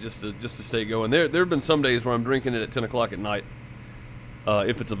festival days just to stay going. There have been some days where I'm drinking it at 10 o'clock at night,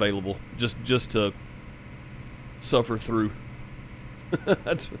 if it's available, just to suffer through.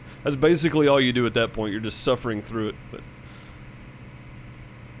 That's basically all you do at that point. You're just suffering through it.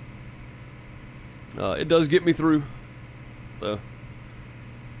 But it does get me through. So.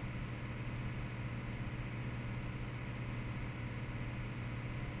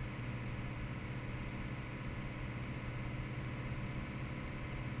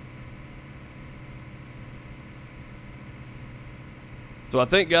 So I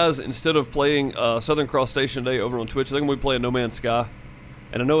think, guys, instead of playing Southern Cross Station Day over on Twitch, I think we'll be playing No Man's Sky.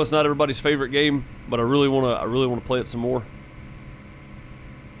 And I know it's not everybody's favorite game, but I really want to play it some more.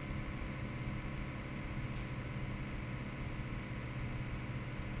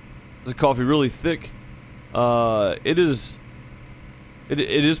 Is the coffee really thick? It is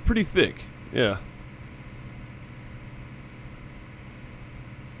pretty thick. Yeah.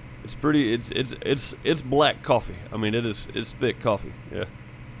 It's pretty. It's black coffee. I mean, it's thick coffee. Yeah.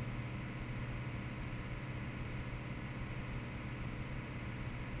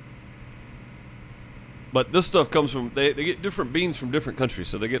 But this stuff comes from they get different beans from different countries.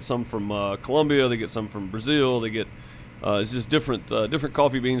 So they get some from Colombia. They get some from Brazil. They get it's just different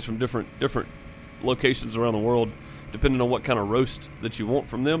coffee beans from different locations around the world, depending on what kind of roast that you want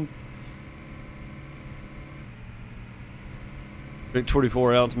from them. Drink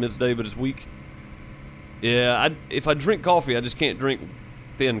 24 ounce midday, but it's weak. Yeah, if I drink coffee, I just can't drink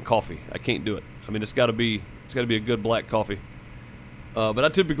thin coffee. I can't do it. I mean, it's got to be a good black coffee. But I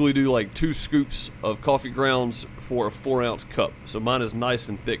typically do like 2 scoops of coffee grounds for a 4-ounce cup. So mine is nice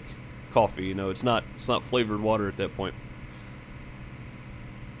and thick coffee. You know, it's not flavored water at that point.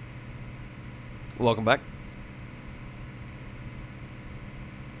 Welcome back.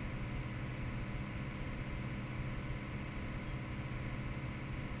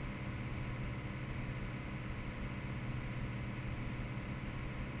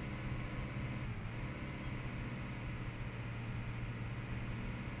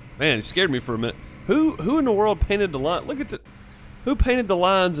 Man, he scared me for a minute. Who in the world painted the line? Look at the... Who painted the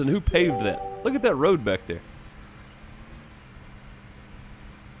lines and who paved that? Look at that road back there.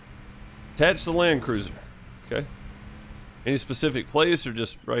 Attach the Land Cruiser. Okay. Any specific place or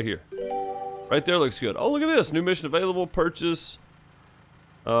just right here? Right there looks good. Oh, look at this. New mission available. Purchase.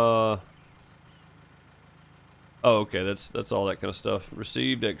 Oh, okay. That's all that kind of stuff.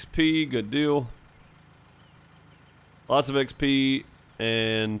 Received XP. Good deal. Lots of XP.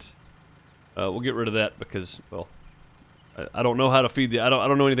 And we'll get rid of that because, well, I don't know how to feed the... I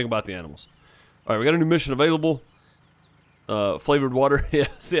don't know anything about the animals. All right, we got a new mission available. Flavored water. Yeah.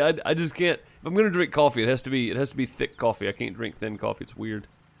 See, I just can't. If I'm gonna drink coffee, it has to be thick coffee. I can't drink thin coffee. It's weird.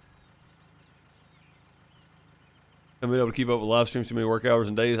 I'm able to keep up with live streams too many work hours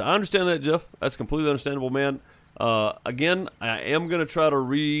and days. I understand that, Jeff. That's completely understandable, man. Again, I am gonna try to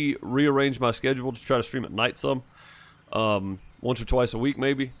rearrange my schedule to try to stream at night some. Once or twice a week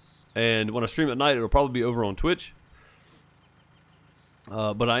maybe, and when I stream at night it'll probably be over on Twitch,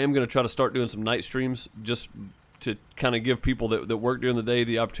 but I am going to try to start doing some night streams just to kind of give people that work during the day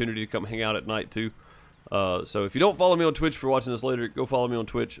the opportunity to come hang out at night too. So if you don't follow me on Twitch for watching this later, go follow me on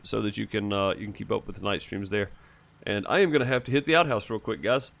Twitch so that you can keep up with the night streams there. And I am going to have to hit the outhouse real quick,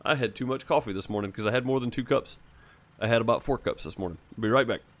 guys. I had too much coffee this morning because I had more than 2 cups. I had about 4 cups this morning. I'll be right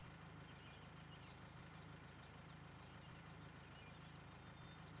back.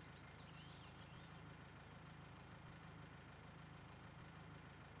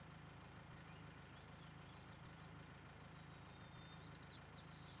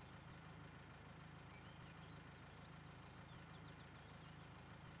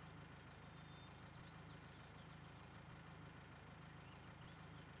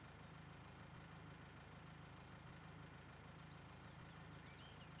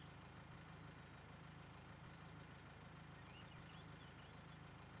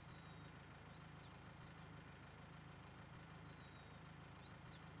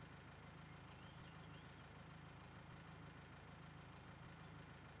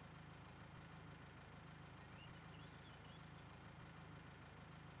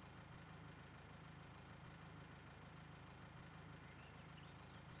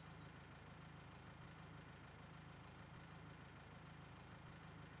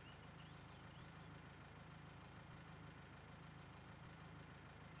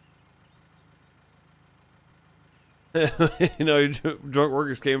 You know, drunk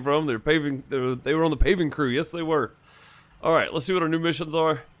workers came from. They're paving. They were on the paving crew. Yes, they were. All right, let's see what our new missions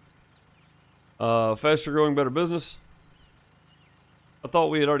are. Faster growing, better business. I thought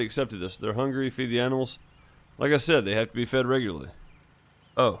we had already accepted this. They're hungry. Feed the animals. Like I said, they have to be fed regularly.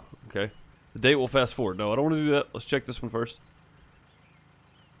 Oh, okay. The date will fast forward. No, I don't want to do that. Let's check this one first.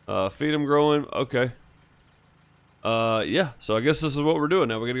 Feed them growing. Okay. Yeah. So I guess this is what we're doing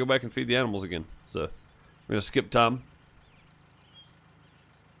now. We're gonna go back and feed the animals again. So. We're going to skip time.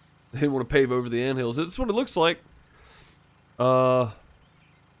 They didn't want to pave over the anthills. That's what it looks like. The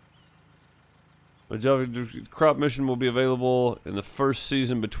crop mission will be available in the first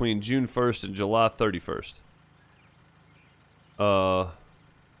season between June 1st and July 31st.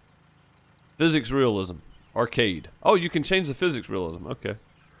 Physics realism. Arcade. Oh, you can change the physics realism. Okay.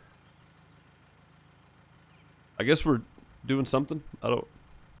 I guess we're doing something. I don't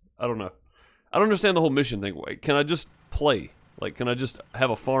know. I don't understand the whole mission thing. Wait, can I just play? Like, can I just have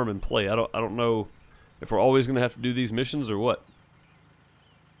a farm and play? I don't know if we're always going to have to do these missions or what.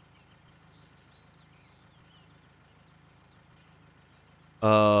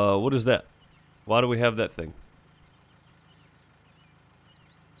 What is that? Why do we have that thing?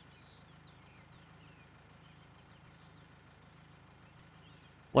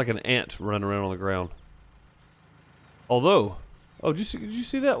 Like an ant running around on the ground. Although, oh, did you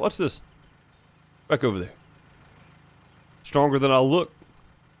see that? What's this? Back over there. Stronger than I'll look.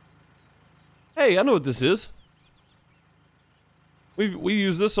 Hey, I know what this is. We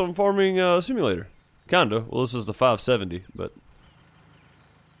use this on Farming Simulator. Kinda. Well, this is the 570, but...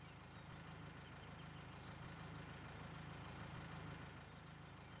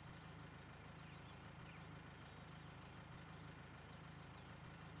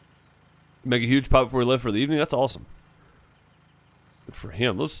 Make a huge pot before he left for the evening. That's awesome. Good for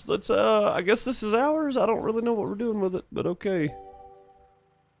him. Let's I guess this is ours. I don't really know what we're doing with it, but okay.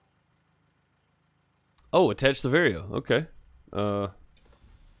 Oh, attach the Vario. Okay.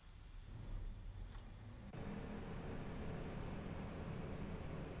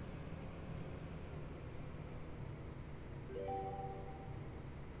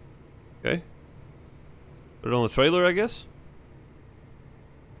 Okay. Put it on the trailer, I guess.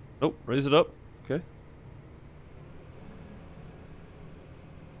 Nope, raise it up. Okay.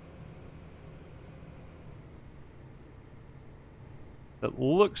 That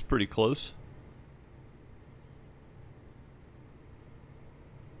looks pretty close.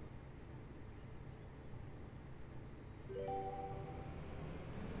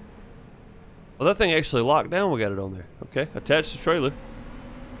 Well, that thing actually locked down. We got it on there. Okay, attach the trailer.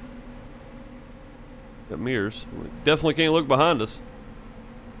 Got mirrors. We definitely can't look behind us.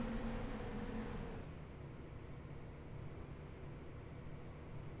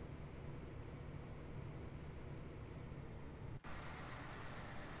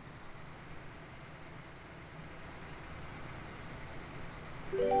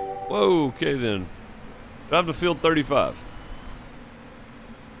 Whoa, okay then. Drive to field 35.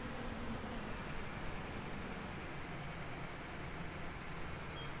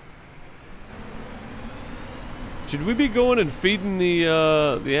 Should we be going and feeding the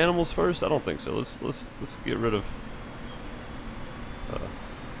animals first? I don't think so. Let's get rid of. I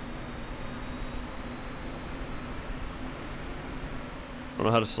don't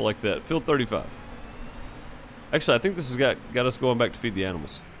know how to select that. Field 35. Actually, I think this has got us going back to feed the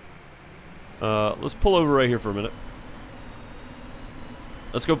animals. Let's pull over right here for a minute.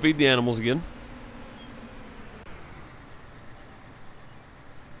 Let's go feed the animals again.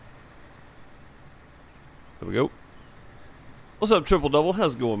 There we go. What's up, Triple Double?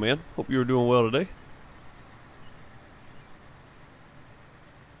 How's it going, man? Hope you were doing well today.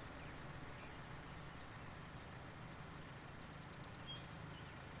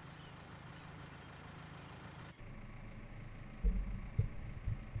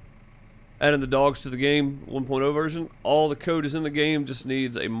 Adding the dogs to the game, 1.0 version. All the code is in the game, just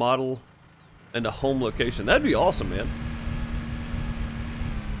needs a model and a home location. That'd be awesome, man.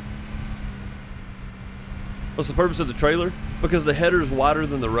 What's the purpose of the trailer? Because the header is wider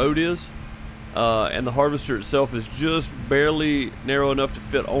than the road is, and the harvester itself is just barely narrow enough to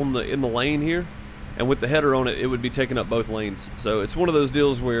fit on in the lane here. And with the header on it, it would be taking up both lanes. So it's one of those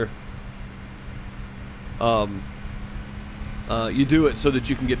deals where you do it so that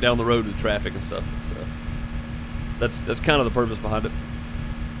you can get down the road with traffic and stuff. So that's kind of the purpose behind it.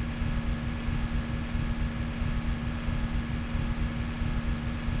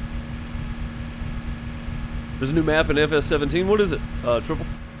 There's a new map in FS17. What is it, Triple?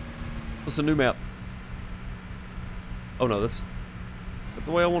 What's the new map? Oh no, that's the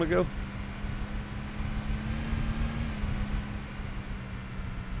way I want to go.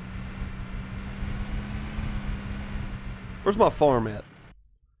 Where's my farm at?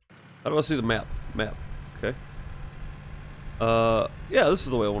 How do I see the map? Map. Okay. Yeah, this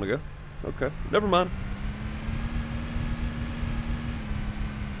is the way I want to go. Okay. Never mind.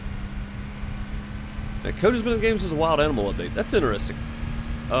 Now, code has been in the game since the Wild Animal update. That's interesting.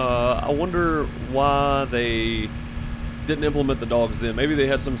 I wonder why they didn't implement the dogs then. Maybe they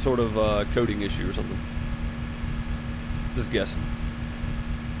had some sort of coding issue or something. Just guessing.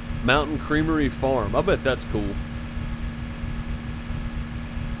 Mountain Creamery Farm. I bet that's cool.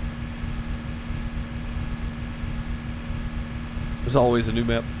 There's always a new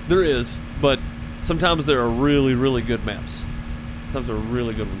map. There is, but sometimes there are really, really good maps. Sometimes there are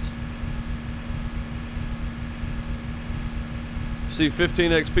really good ones. See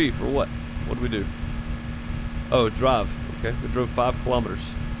 15 XP for what? What do we do? Oh, drive. Okay, we drove 5 kilometers.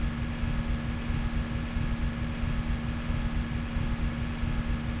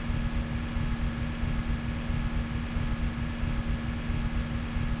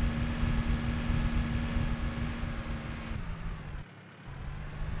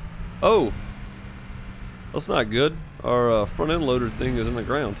 Oh, that's not good. Our front end loader thing is in the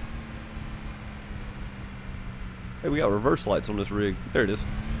ground. Hey, we got reverse lights on this rig. There it is.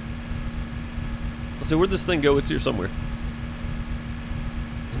 Let's see, where'd this thing go? It's here somewhere.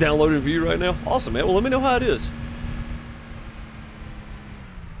 It's downloading for you right now? Awesome, man. Well, let me know how it is.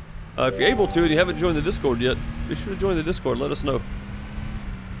 If you're able to and you haven't joined the Discord yet, be sure to join the Discord. Let us know.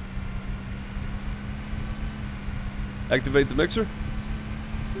 Activate the mixer.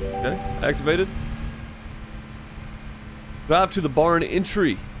 Okay, activated. Drive to the barn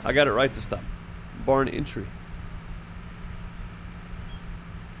entry. I got it right this time. Barn entry.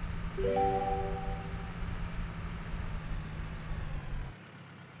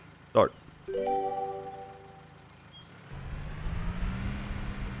 Start.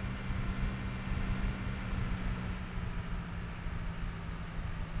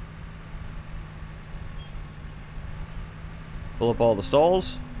 Pull up all the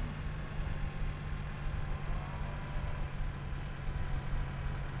stalls.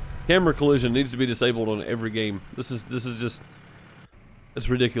 Camera collision needs to be disabled on every game. This is just, it's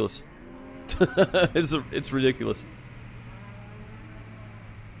ridiculous. It's ridiculous.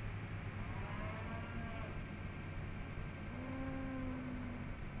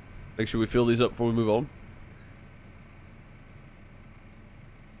 Make sure we fill these up before we move on.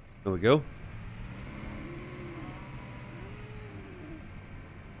 There we go.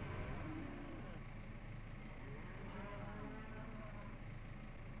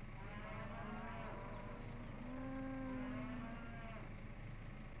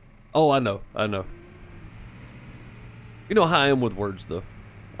 Oh, I know. You know how I am with words, though.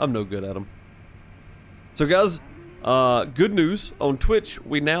 I'm no good at them. So, guys, good news. On Twitch,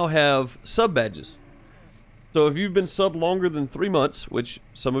 we now have sub badges. So, if you've been subbed longer than 3 months, which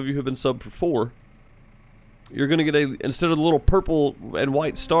some of you have been subbed for 4, you're going to get a, instead of the little purple and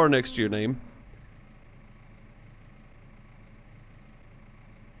white star next to your name,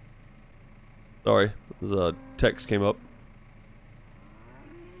 sorry, a text came up.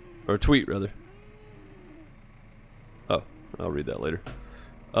 Or a tweet, rather. Oh, I'll read that later.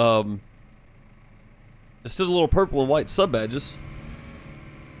 Instead of the little purple and white sub badges,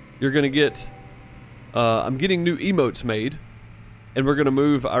 you're gonna get, I'm getting new emotes made, and we're gonna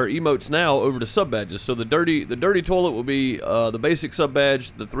move our emotes now over to sub badges. So the dirty toilet will be the basic sub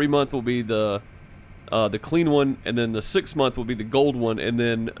badge, the 3-month will be the clean one, and then the 6-month will be the gold one, and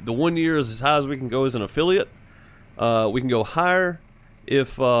then the 1 year is as high as we can go as an affiliate. We can go higher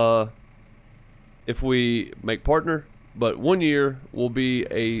if we make partner, but 1 year will be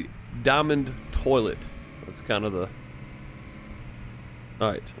a diamond toilet. That's kind of the...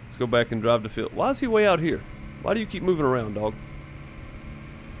 Alright, let's go back and drive to field. Why is he way out here? Why do you keep moving around, dog?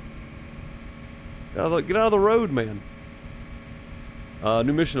 Get out of the road, man.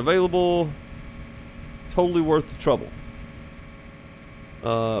 New mission available. Totally worth the trouble.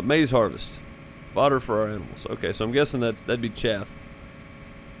 Maize harvest. Fodder for our animals. Okay, so I'm guessing that'd be chaff.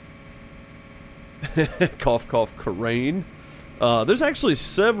 Cough, cough, Karain. There's actually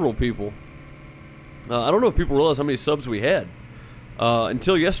several people. I don't know if people realize how many subs we had.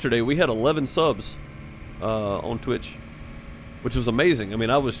 Until yesterday, we had 11 subs on Twitch, which was amazing. I mean,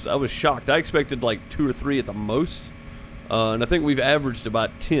 I was shocked. I expected like 2 or 3 at the most, and I think we've averaged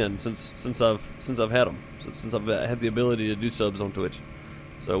about 10 since I've had them. Since I've had the ability to do subs on Twitch,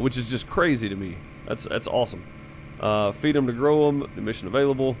 so which is just crazy to me. That's awesome. Feed them to grow them. New mission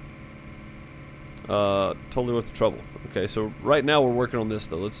available. Totally worth the trouble. Okay, so right now we're working on this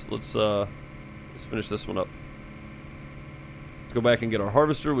though. Let's finish this one up. Let's go back and get our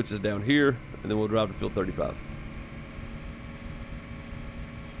harvester, which is down here, and then we'll drive to field 35.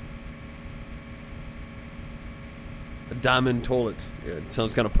 A diamond toilet. Yeah, it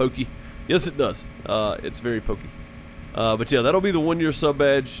sounds kind of pokey. Yes, it does. It's very pokey. But yeah, that'll be the 1 year sub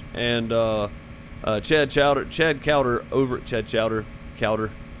badge, and Chad Cowder over at Chad Cowder.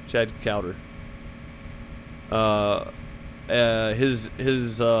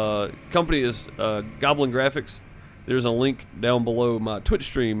 His company is Goblin Graphics. There's a link down below my Twitch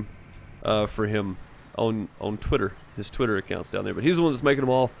stream for him on Twitter. His Twitter account's down there, but he's the one that's making them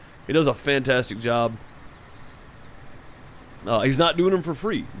all. He does a fantastic job. He's not doing them for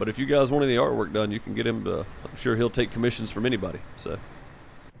free, but if you guys want any artwork done, you can get him to, I'm sure he'll take commissions from anybody. So,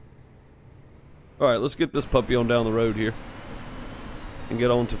 alright, let's get this puppy on down the road here and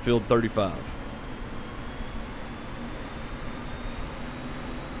get on to field 35.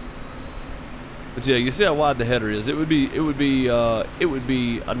 But yeah, you see how wide the header is. It would be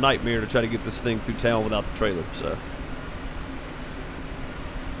a nightmare to try to get this thing through town without the trailer. So.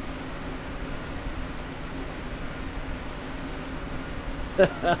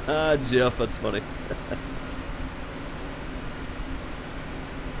 Jeff, that's funny.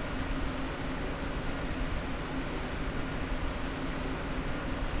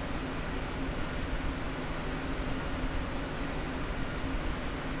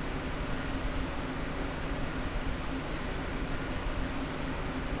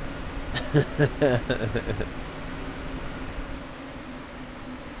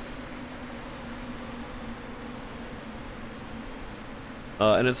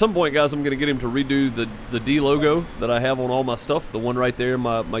 And at some point, guys, I'm going to get him to redo the D logo that I have on all my stuff. The one right there,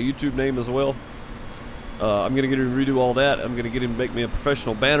 my YouTube name as well. I'm gonna get him to redo all that. I'm gonna get him to make me a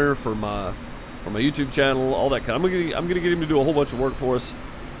professional banner for my YouTube channel, all that kind. I'm gonna get him to do a whole bunch of work for us.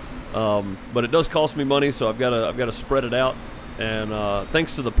 But it does cost me money, so I've got to spread it out. And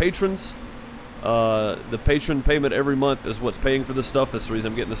thanks to the patrons, the patron payment every month is what's paying for this stuff. That's the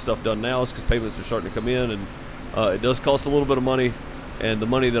reason I'm getting this stuff done now, is because payments are starting to come in, and it does cost a little bit of money. And the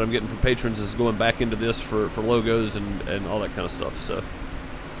money that I'm getting from patrons is going back into this for logos and all that kind of stuff. So.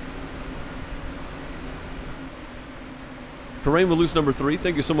 Karain with loops number 3.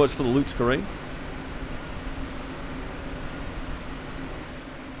 Thank you so much for the loops, Karain.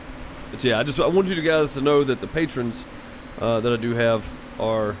 But yeah, I want you guys to know that the patrons that I do have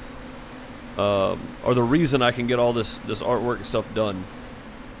are the reason I can get all this artwork and stuff done.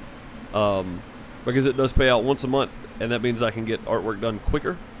 Because it does pay out once a month, and that means I can get artwork done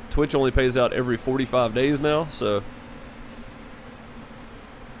quicker. Twitch only pays out every 45 days now, so.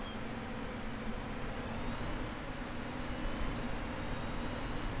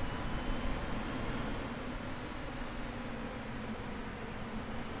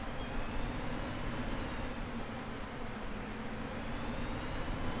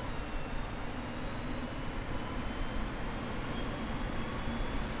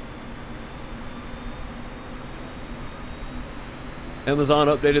 Amazon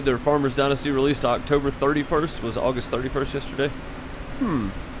updated their Farmers Dynasty release to October 31st. Was August 31st yesterday?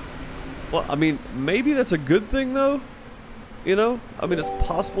 Well, I mean, maybe that's a good thing, though. You know? I mean, it's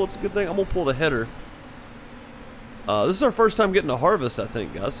possible it's a good thing. I'm going to pull the header. This is our first time getting a harvest, I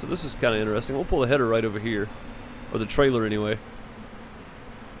think, guys. So this is kind of interesting. We'll pull the header right over here. Or the trailer, anyway.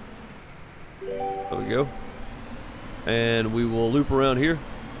 There we go. And we will loop around here.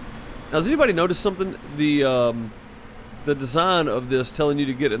 Now, has anybody noticed something? The design of this telling you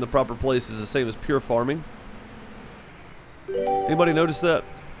to get in the proper place is the same as pure farming. Anybody notice that?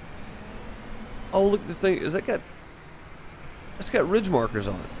 Oh, look, this thing, that's got ridge markers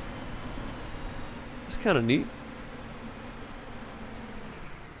on it. That's kind of neat.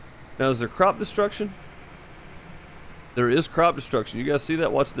 Now, is there crop destruction? There is crop destruction. You guys see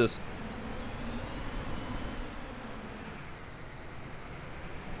that? Watch this.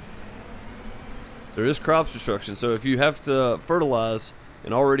 There is crop destruction, so if you have to fertilize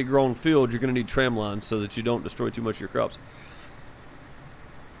an already grown field, you're going to need tram lines so that you don't destroy too much of your crops.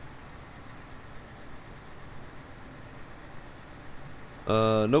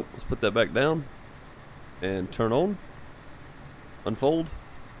 Nope. Let's put that back down and turn on. Unfold.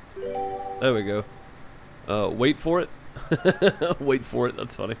 There we go. Wait for it. Wait for it.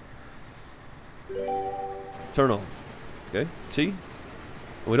 That's funny. Turn on. Okay. T.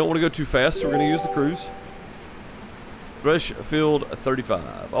 We don't want to go too fast, so we're going to use the cruise. Thresh field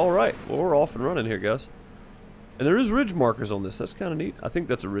 35. Alright, well, we're off and running here, guys. And there is ridge markers on this. That's kind of neat. I think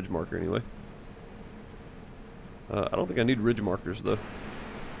that's a ridge marker anyway. I don't think I need ridge markers, though.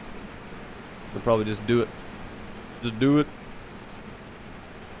 I'll probably just do it. Just do it.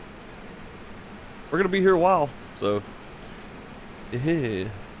 We're going to be here a while, so. Yeah.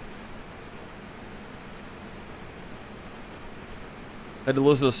 Had to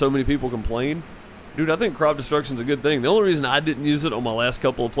listen to so many people complain. Dude, I think crop destruction's a good thing. The only reason I didn't use it on my last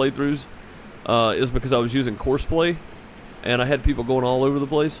couple of playthroughs is because I was using course play, and I had people going all over the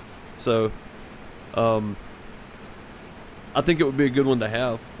place. So, I think it would be a good one to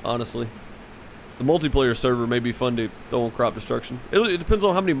have, honestly. The multiplayer server may be fun to throw on crop destruction. It depends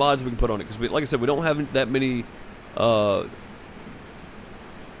on how many mods we can put on it, because like I said, we don't have that many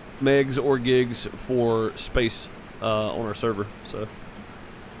megs or gigs for space on our server, so.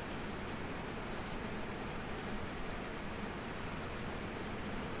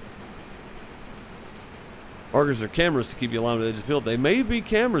 Markers are cameras to keep you aligned with the edge of the field. They may be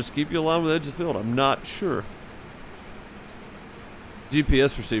cameras to keep you aligned with the edge of the field. I'm not sure.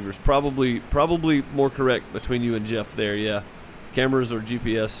 GPS receivers. Probably more correct between you and Jeff there, yeah. Cameras or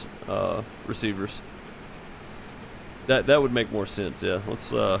GPS receivers. That would make more sense, yeah. Let's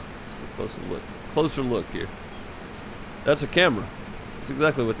take a closer look here. That's a camera. That's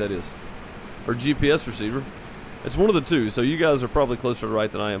exactly what that is. Or GPS receiver. It's one of the two, so you guys are probably closer to right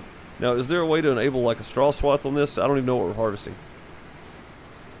than I am. Now, is there a way to enable like a straw swath on this? I don't even know what we're harvesting.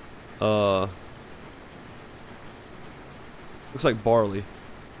 Looks like barley.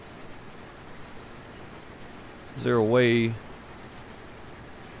 Is there a way?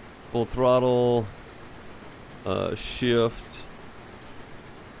 Full throttle. Shift.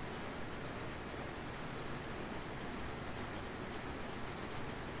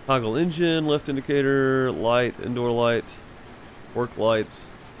 Toggle engine, left indicator, light, indoor light, work lights.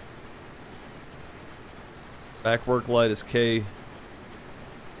 Back work light is K.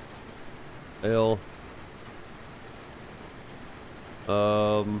 L.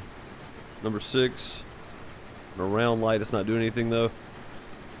 Number 6. A round light. It's not doing anything though.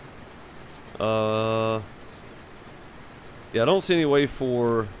 Yeah, I don't see any way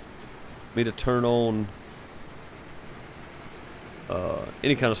for me to turn on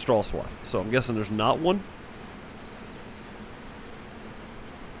any kind of straw swipe. So I'm guessing there's not one.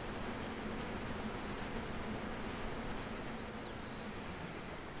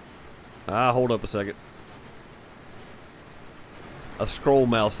 Hold up a second. I scroll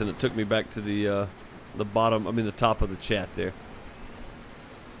moused and it took me back to the bottom, I mean the top of the chat there.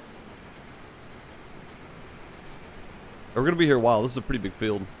 We're gonna be here a while. This is a pretty big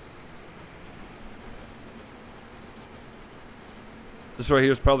field. This right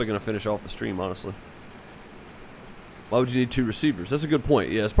here is probably gonna finish off the stream, honestly. Why would you need 2 receivers? That's a good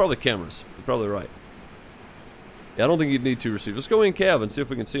point. Yeah, it's probably cameras. You're probably right. Yeah, I don't think you'd need 2 receivers. Let's go in cab and see if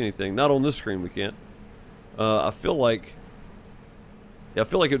we can see anything. Not on this screen, we can't. I feel like... Yeah, I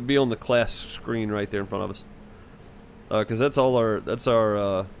feel like it would be on the class screen right there in front of us. Because that's all our... That's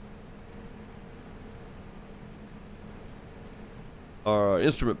our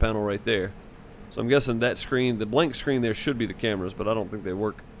instrument panel right there. So I'm guessing that screen, the blank screen there should be the cameras, but I don't think they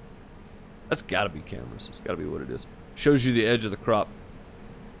work. That's gotta be cameras. It's gotta be what it is. Shows you the edge of the crop.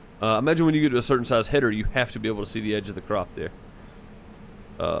 Imagine when you get to a certain size header, you have to be able to see the edge of the crop there.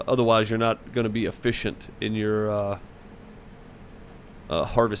 Otherwise, you're not going to be efficient in your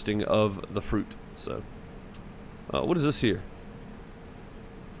harvesting of the fruit. So, what is this here?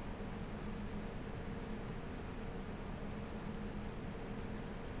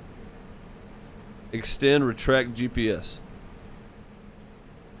 Extend, retract GPS.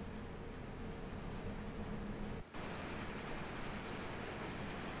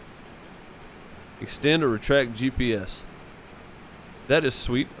 Extend or retract GPS. That is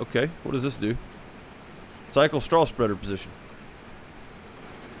sweet. Okay, what does this do? Cycle straw spreader position.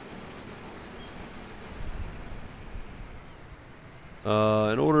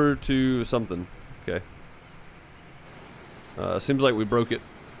 In order to something. Okay. Seems like we broke it.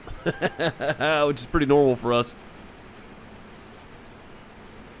 Which is pretty normal for us.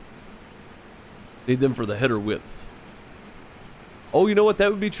 Need them for the header widths. Oh, you know what?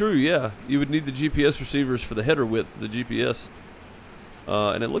 That would be true, yeah. You would need the GPS receivers for the header width for the GPS.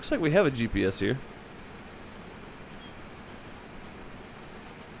 And it looks like we have a GPS here.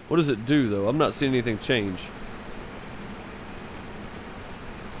 What does it do, though? I'm not seeing anything change.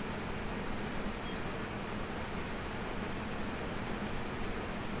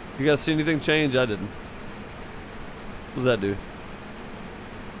 You guys see anything change? I didn't. What does that do?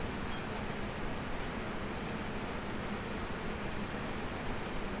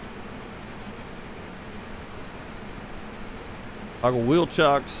 Toggle wheel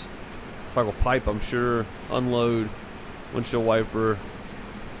chocks, toggle pipe, I'm sure, unload, windshield wiper,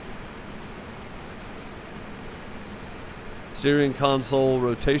 steering console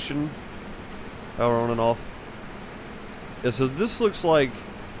rotation, power on and off. Yeah, so this looks like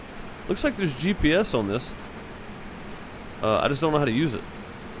there's GPS on this. I just don't know how to use it.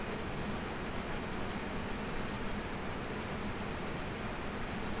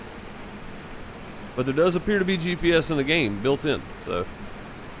 But there does appear to be GPS in the game, built in, so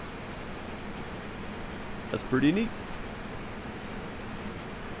that's pretty neat.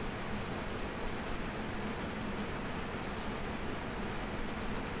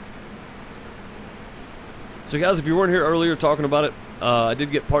 So guys, if you weren't here earlier talking about it, I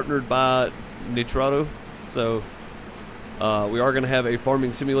did get partnered by Nitrado, so we are going to have a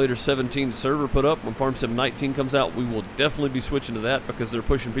Farming Simulator 17 server put up. When Farm Sim 19 comes out, we will definitely be switching to that because they're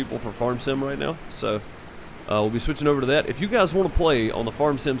pushing people for Farm Sim right now. So we'll be switching over to that. If you guys want to play on the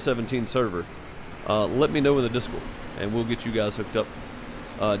Farm Sim 17 server, let me know in the Discord, and we'll get you guys hooked up.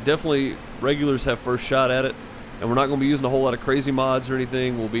 Definitely, regulars have first shot at it, and we're not going to be using a whole lot of crazy mods or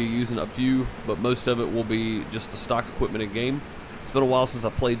anything. We'll be using a few, but most of it will be just the stock equipment in game. It's been a while since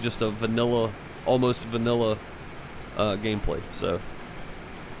I played just a vanilla, almost vanilla gameplay. So,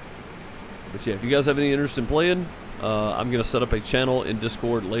 but yeah, if you guys have any interest in playing, I'm gonna set up a channel in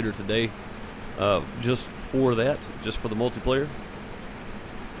Discord later today, just for that, just for the multiplayer,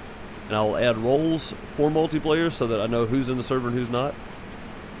 and I'll add roles for multiplayer so that I know who's in the server and who's not.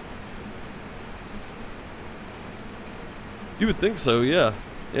 You would think so, yeah.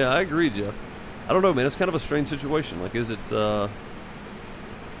 Yeah, I agree, Jeff. I don't know, man. It's kind of a strange situation. Like, is it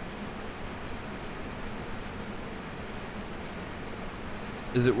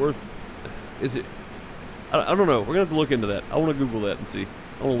worth... Is it... I don't know. We're going to have to look into that. I want to Google that and see.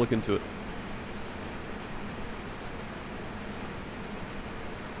 I want to look into it.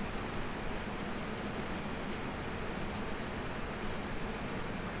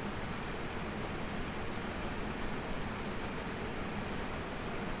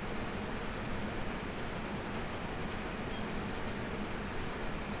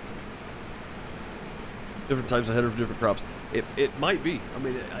 Different types of header for different crops. It might be. I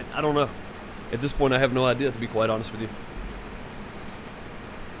mean, I don't know. At this point, I have no idea, to be quite honest with you.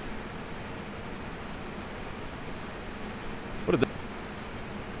 What did that?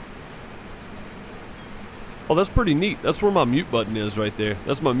 Oh, that's pretty neat. That's where my mute button is right there.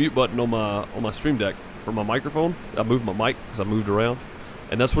 That's my mute button on my Stream Deck for my microphone. I moved my mic because I moved around,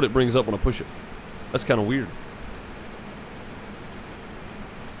 and that's what it brings up when I push it. That's kind of weird.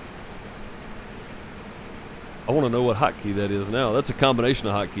 I want to know what hotkey that is now. That's a combination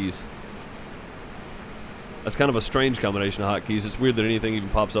of hotkeys. That's kind of a strange combination of hotkeys. It's weird that anything even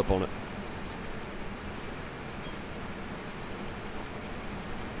pops up on it.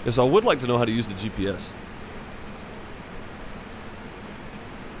 Yes, I would like to know how to use the GPS.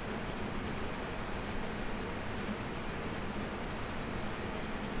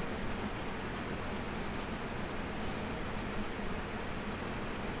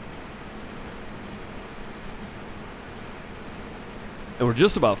 And we're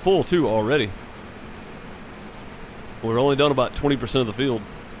just about full, too, already. We're only done about 20% of the field.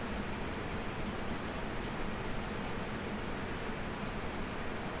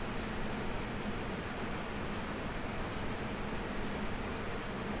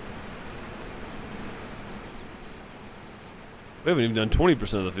 We haven't even done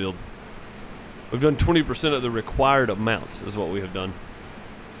 20% of the field. We've done 20% of the required amount, is what we have done.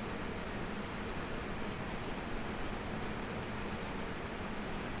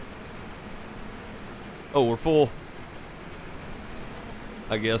 Oh, we're full.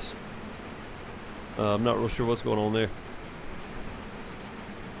 I guess. I'm not real sure what's going on there.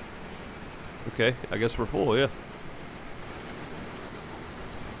 Okay, I guess we're full, yeah.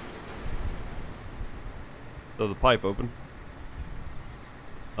 So the pipe open.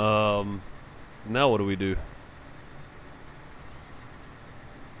 Now what do we do?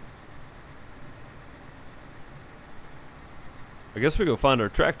 I guess we go find our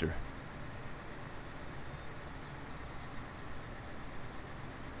tractor.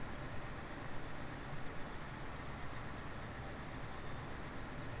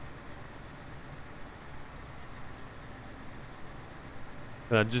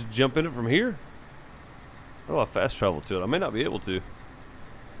 Can I just jump in it from here? Oh, I fast travel to it. I may not be able to.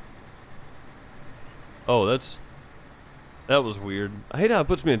 Oh, that was weird. I hate how it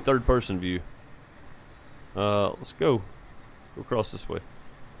puts me in third person view. Let's go. Go across this way. If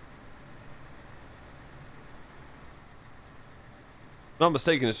I'm not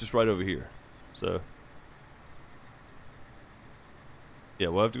mistaken, it's just right over here. So yeah,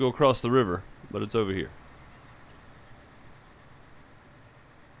 we'll have to go across the river, but it's over here.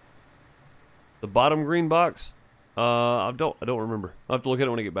 The bottom green box? I don't remember. I'll have to look at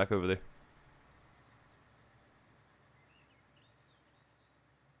it when I get back over there.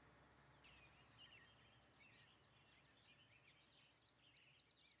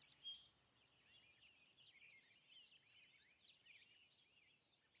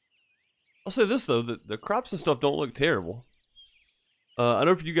 I'll say this though, the crops and stuff don't look terrible. I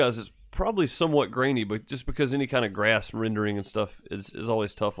know for you guys it's probably somewhat grainy, but just because any kind of grass rendering and stuff is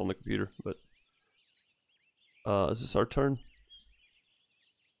always tough on the computer. But is this our turn?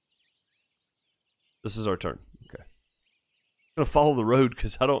 This is our turn. Okay. I'm gonna follow the road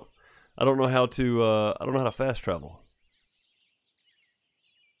because I don't know how to fast travel.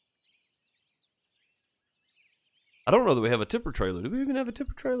 I don't know that we have a tipper trailer. Do we even have a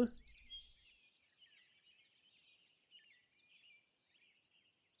tipper trailer?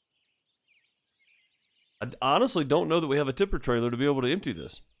 I honestly don't know that we have a tipper trailer to be able to empty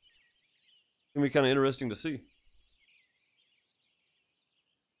this. It's gonna be kind of interesting to see.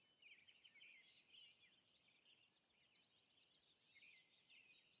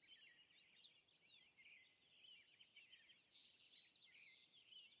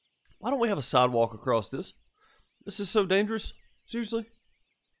 Why don't we have a sidewalk across this? This is so dangerous. Seriously?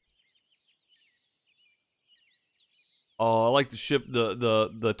 Oh, I like the ship,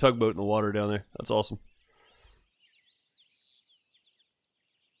 the tugboat in the water down there. That's awesome.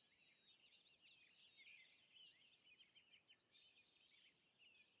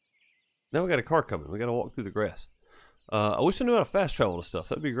 Now we got a car coming. We got to walk through the grass. I wish I knew how to fast travel to stuff.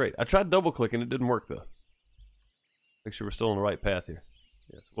 That'd be great. I tried double clicking. It didn't work though. Make sure we're still on the right path here.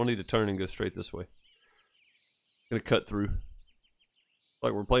 Yes, we'll need to turn and go straight this way. Gonna cut through.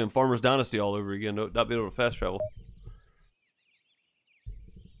 Like we're playing Farmer's Dynasty all over again. Not be able to fast travel.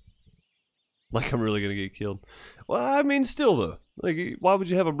 Like I'm really gonna get killed. Well, I mean, still though. Like, why would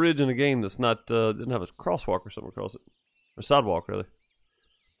you have a bridge in a game that's not didn't have a crosswalk or something across it, or sidewalk rather?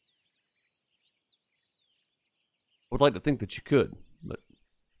 I would like to think that you could, but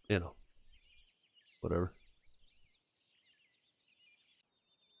you know, whatever.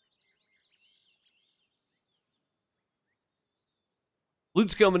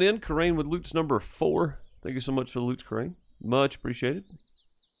 Loot's coming in. Karain with loot's number 4. Thank you so much for the loots, Karain. Much appreciated.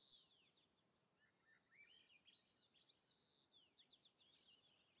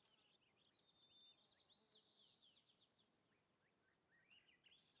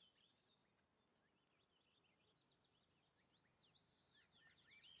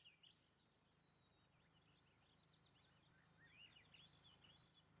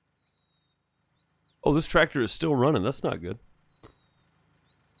 Oh, this tractor is still running. That's not good.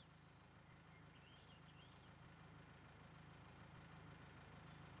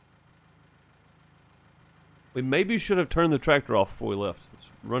 We maybe should have turned the tractor off before we left. It's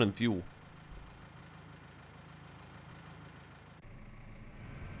running fuel.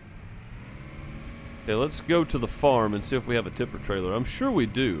 Okay, let's go to the farm and see if we have a tipper trailer. I'm sure we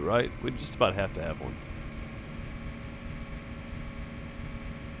do, right? We just about have to have one.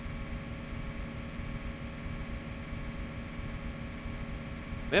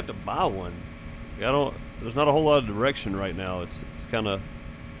 We have to buy one. There's not a whole lot of direction right now. It's kind of...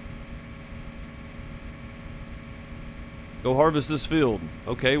 Go harvest this field.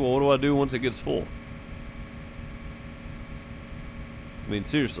 Okay, well, what do I do once it gets full? I mean,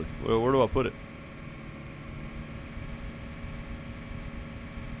 seriously, where do I put it?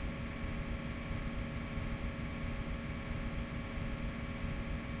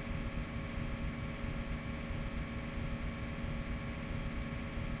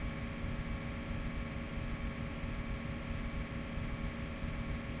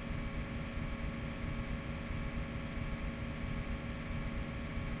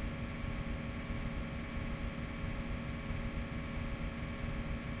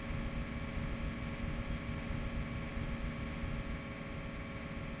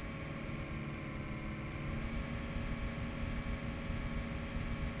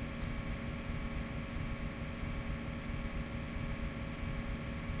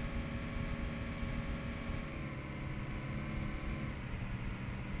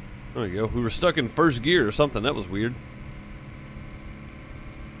 There we go. We were stuck in first gear or something. That was weird.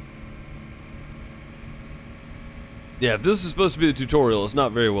 Yeah, if this is supposed to be the tutorial, it's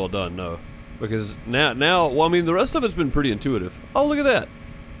not very well done, no. Because now, well, I mean, the rest of it's been pretty intuitive. Oh, look at that.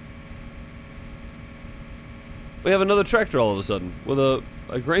 We have another tractor all of a sudden with a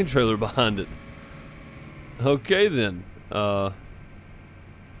grain trailer behind it. Okay, then. How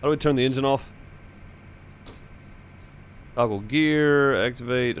do we turn the engine off? Toggle gear,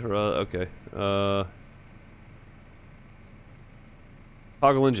 activate, okay.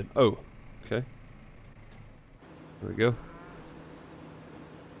 Toggle engine. Oh, okay. There we go.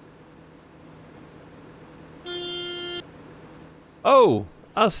 Oh,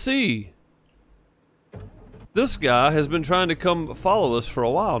 I see. This guy has been trying to come follow us for a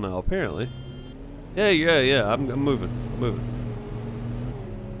while now, apparently. Yeah. I'm moving. I'm moving.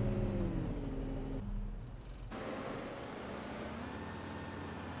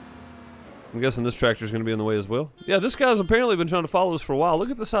 I'm guessing this tractor is going to be in the way as well. Yeah, this guy's apparently been trying to follow us for a while. Look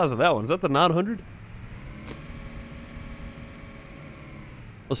at the size of that one. Is that the 900?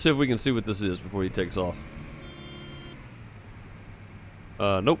 Let's see if we can see what this is before he takes off.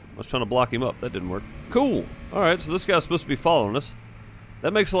 Nope. I was trying to block him up. That didn't work. Cool. Alright, so this guy's supposed to be following us.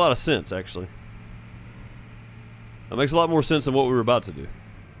 That makes a lot of sense, actually. That makes a lot more sense than what we were about to do.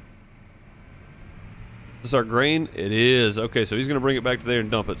 Is this our grain? It is. Okay, so he's going to bring it back to there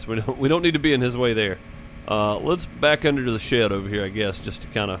and dump it. So we don't need to be in his way there. Let's back under the shed over here, I guess, just to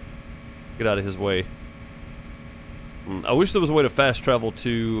kind of get out of his way. I wish there was a way to fast travel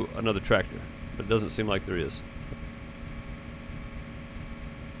to another tractor, but it doesn't seem like there is.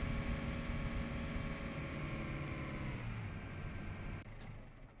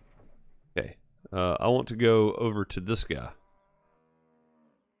 Okay, I want to go over to this guy.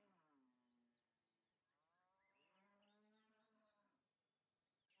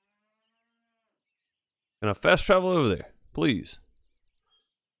 Can I fast travel over there? Please.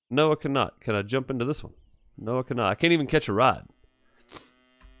 No, I cannot. Can I jump into this one? No, I cannot. I can't even catch a ride.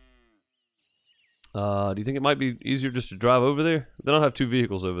 Do you think it might be easier just to drive over there? Then I'll have two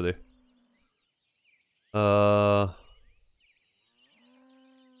vehicles over there. I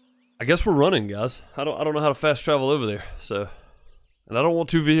guess we're running, guys. I don't know how to fast travel over there, so... And I don't want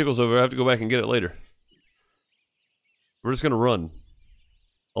two vehicles over there. I have to go back and get it later. We're just gonna run.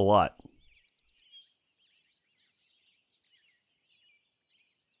 A lot.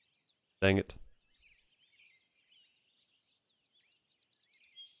 Dang it.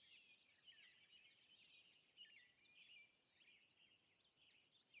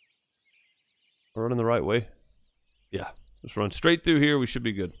 We're running the right way. Yeah, let's run straight through here. We should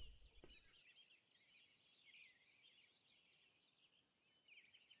be good.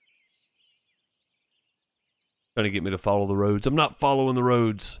 Trying to get me to follow the roads. I'm not following the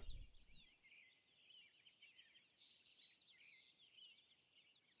roads.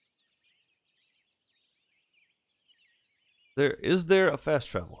 Is there a fast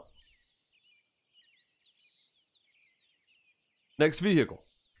travel? Next vehicle.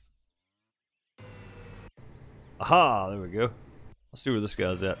 Aha, there we go. Let's see where this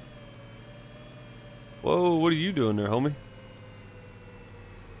guy's at. Whoa, what are you doing there, homie?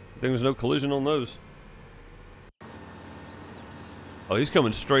 I think there's no collision on those. Oh, he's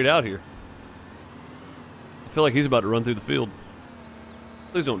coming straight out here. I feel like he's about to run through the field.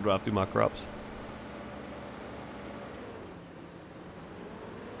 Please don't drive through my crops.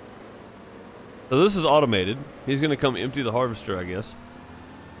 So this is automated. He's going to come empty the harvester, I guess.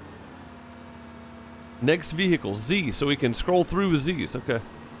 Next vehicle, Z, so we can scroll through with Z's. Okay.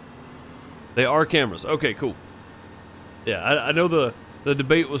 They are cameras. Okay, cool. Yeah, I know the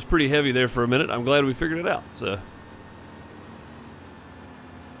debate was pretty heavy there for a minute. I'm glad we figured it out. So.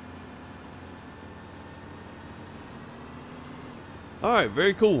 Alright,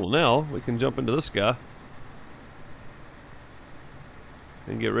 very cool. Now we can jump into this guy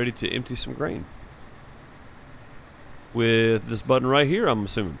and get ready to empty some grain. With this button right here, I'm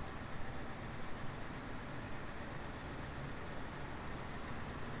assuming.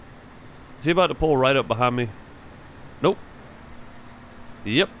 Is he about to pull right up behind me? Nope.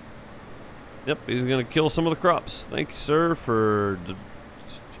 Yep. Yep, he's gonna kill some of the crops. Thank you, sir, for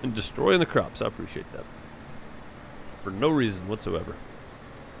destroying the crops. I appreciate that. For no reason whatsoever.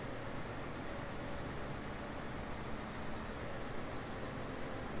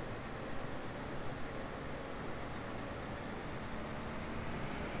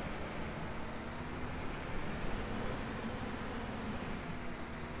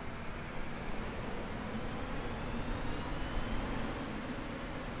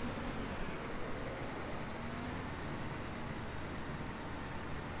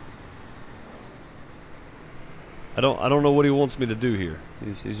 I don't know what he wants me to do here.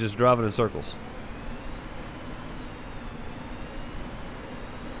 He's just driving in circles.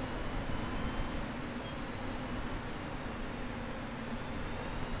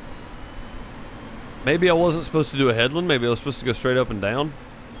 Maybe I wasn't supposed to do a headland. Maybe I was supposed to go straight up and down.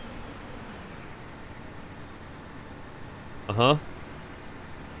 Uh-huh.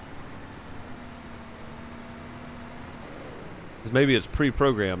 Because maybe it's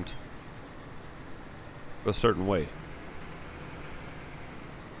pre-programmed a certain way.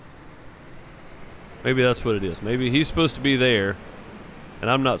 Maybe that's what it is. Maybe he's supposed to be there and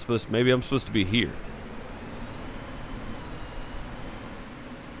I'm not supposed to. Maybe I'm supposed to be here.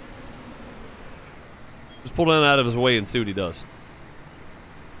 Just pull down out of his way and see what he does.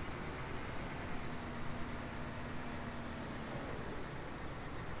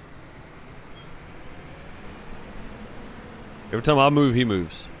 Every time I move, he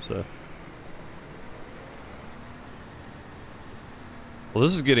moves. So well,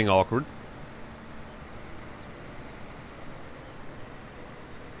 this is getting awkward.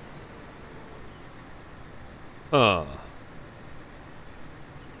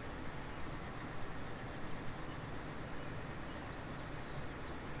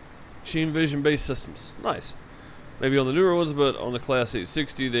 Machine vision based systems. Nice. Maybe on the newer ones, but on the Class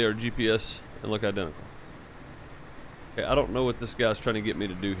 860 they are GPS and look identical. Okay, I don't know what this guy's trying to get me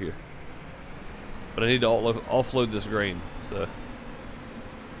to do here. But I need to offload this grain, so.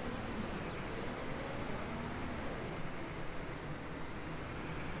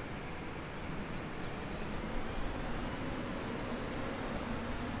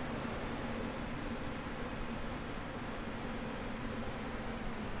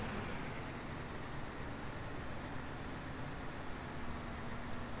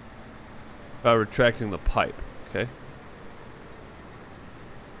 By retracting the pipe, okay.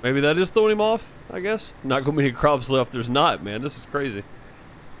 Maybe that is throwing him off, I guess. Not gonna be any crops left. There's not, man. This is crazy.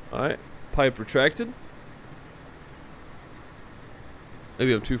 Alright, pipe retracted.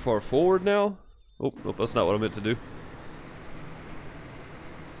 Maybe I'm too far forward now. Oh, nope, that's not what I meant to do.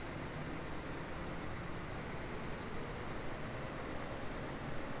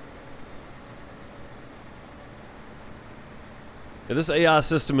 Yeah, this AI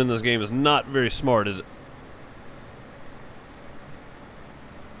system in this game is not very smart, is it?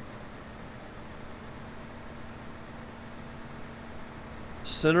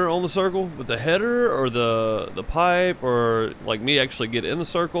 Center on the circle with the header or the pipe, or like me actually get in the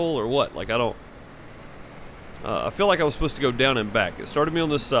circle, or what? Like I don't. I feel like I was supposed to go down and back. It started me on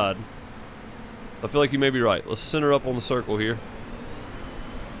this side. I feel like you may be right. Let's center up on the circle here.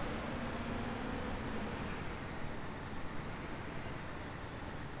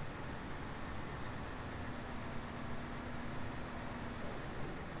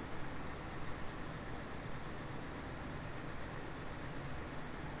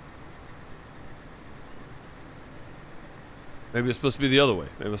 Maybe it's supposed to be the other way.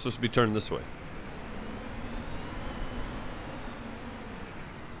 Maybe it's supposed to be turned this way.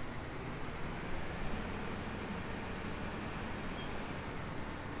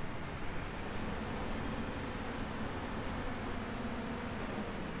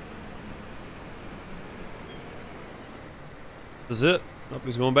 This is it. Nope,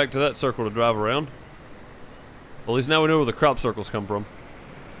 he's going back to that circle to drive around. Well, at least now we know where the crop circles come from.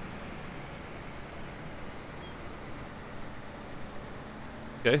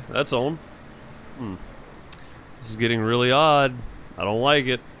 Okay, that's on. This is getting really odd. I don't like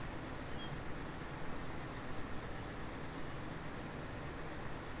it.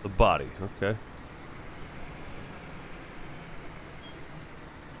 The body, okay.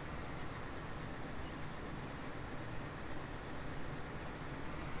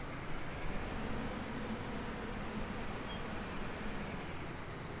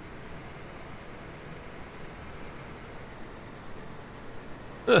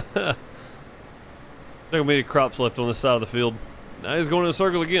 There are many crops left on this side of the field. Now he's going in a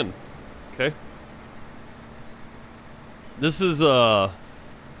circle again. Okay. This is, I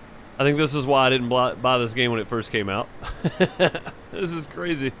think this is why I didn't buy this game when it first came out. This is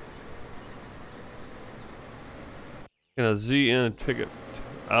crazy. Can I Z in and pick it?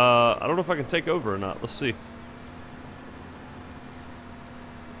 I don't know if I can take over or not. Let's see.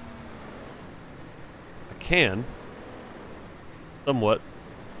 I can. Somewhat.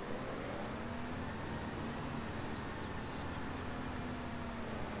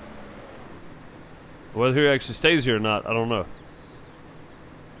 Whether he actually stays here or not, I don't know.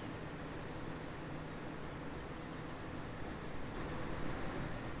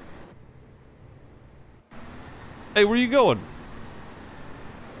 Hey, where are you going?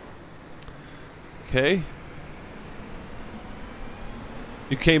 Okay.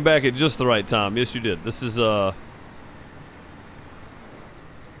 You came back at just the right time. Yes, you did. This is, this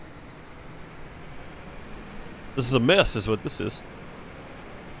is a mess, is what this is.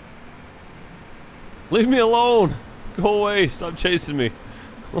 Leave me alone! Go away! Stop chasing me!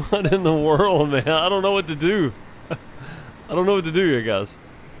 What in the world, man? I don't know what to do. I don't know what to do here, guys.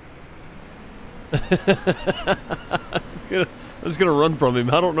 I'm just gonna run from him.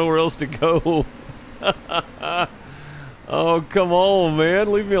 I don't know where else to go. Oh, come on,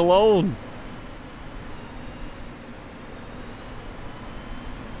 man. Leave me alone.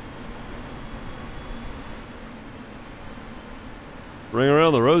 Ring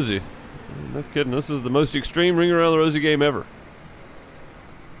around the rosy. No kidding, this is the most extreme Ring Around the Rosie game ever.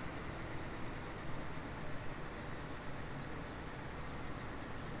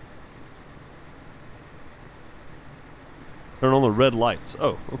 Turn on the red lights.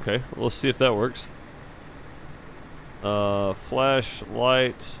 Oh, okay. Well, let's see if that works. Flash,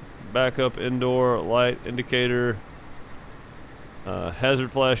 light, backup, indoor, light, indicator,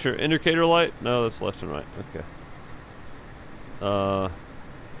 hazard flasher, indicator light? No, that's left and right. Okay.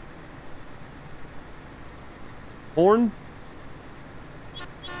 Horn?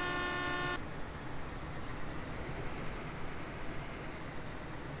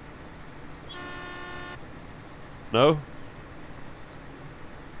 No?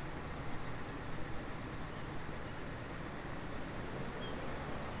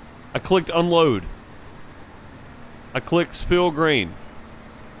 I clicked unload. I clicked spill grain.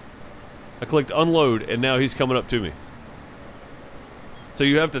 I clicked unload and now he's coming up to me. So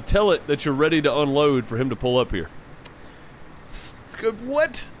you have to tell it that you're ready to unload for him to pull up here.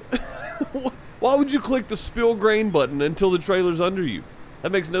 What? Why would you click the spill grain button until the trailer's under you?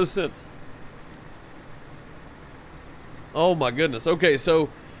 That makes no sense. Oh my goodness. Okay, so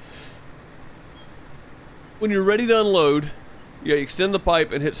when you're ready to unload, you extend the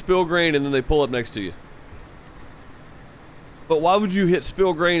pipe and hit spill grain and then they pull up next to you. But why would you hit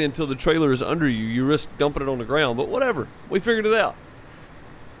spill grain until the trailer is under you? You risk dumping it on the ground, but whatever. We figured it out.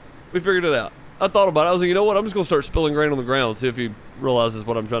 We figured it out. I thought about it. I was like, you know what? I'm just going to start spilling grain on the ground, see if he realizes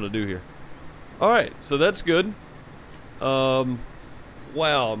what I'm trying to do here. Alright, so that's good. Wow,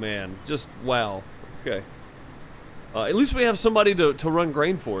 man. Just wow. Okay. At least we have somebody to run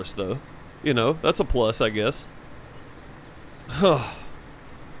grain for us, though. You know, that's a plus, I guess.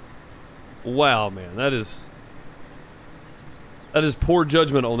 Wow, man. That is poor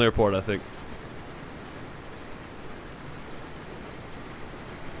judgment on their part, I think.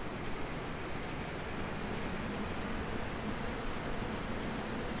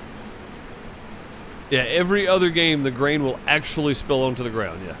 Yeah, every other game, the grain will actually spill onto the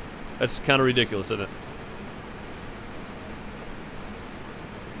ground, yeah. That's kind of ridiculous, isn't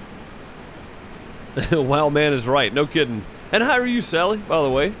it? Wow, man is right. No kidding. And how are you, Sally? By the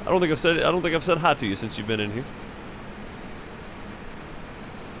way, I don't think I've said hi to you since you've been in here.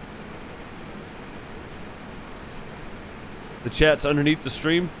 The chat's underneath the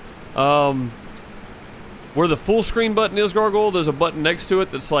stream. Where the full screen button is, Gargoyle, there's a button next to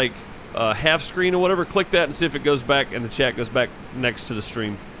it that's like half screen or whatever. Click that and see if it goes back and the chat goes back next to the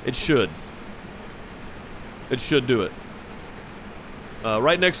stream. It should. It should do it.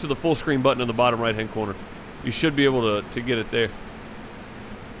 Right next to the full screen button in the bottom right hand corner. You should be able to get it there.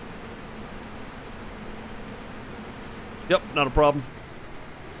 Yep, not a problem.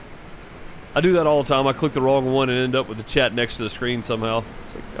 I do that all the time. I click the wrong one and end up with the chat next to the screen somehow.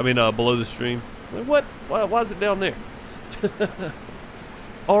 It's like, I mean, below the stream. It's like, what? Why is it down there?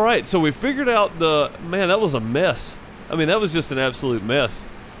 All right, so we figured out the... Man, that was a mess. I mean, that was just an absolute mess.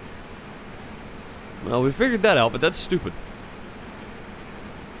 Well, we figured that out, but that's stupid.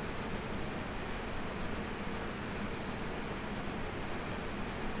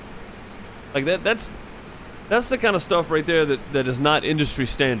 Like, that's the kind of stuff right there that is not industry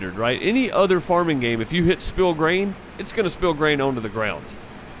standard, right? Any other farming game, if you hit spill grain, it's going to spill grain onto the ground.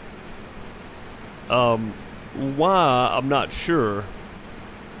 Why? I'm not sure.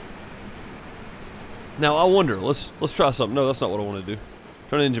 Now, I wonder. Let's try something. No, that's not what I want to do.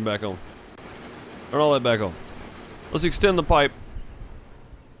 Turn the engine back on. Turn all that back on. Let's extend the pipe.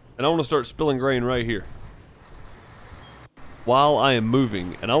 And I want to start spilling grain right here. While I am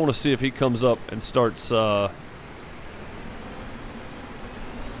moving. And I want to see if he comes up and starts, Is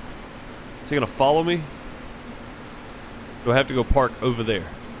he going to follow me? Do I have to go park over there?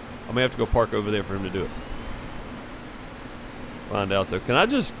 I may have to go park over there for him to do it. Find out though. Can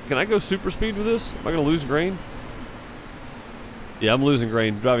I go super speed with this? Am I going to lose grain? Yeah, I'm losing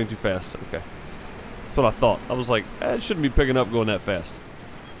grain. Driving too fast. Okay. That's what I thought. I was like, it shouldn't be picking up going that fast.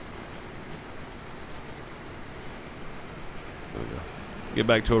 There we go. Get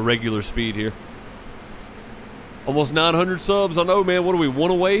back to a regular speed here. Almost 900 subs. I know, man. What are we,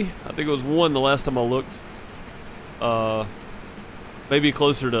 one away? I think it was one the last time I looked. Maybe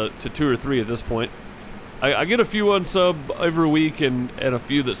closer to 2 or 3 at this point. I get a few unsub every week and a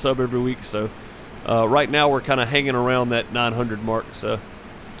few that sub every week. So right now we're kind of hanging around that 900 mark. So,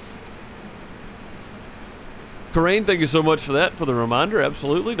 Corain, thank you so much for that, for the reminder.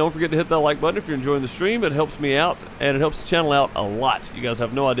 Absolutely. Don't forget to hit that like button if you're enjoying the stream. It helps me out and it helps the channel out a lot. You guys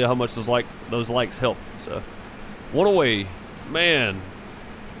have no idea how much those likes help. So, one away, man.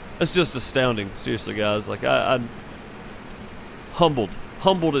 That's just astounding. Seriously, guys. Like I'm humbled.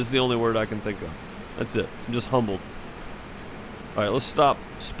 Humbled is the only word I can think of. That's it. I'm just humbled. All right, let's stop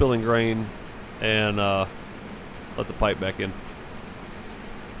spilling grain and let the pipe back in.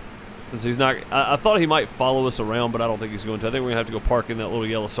 Since he's not, I thought he might follow us around, but I don't think he's going to. I think we're gonna have to go park in that little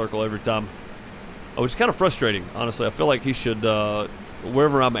yellow circle every time. Which is kind of frustrating, honestly. I feel like he should,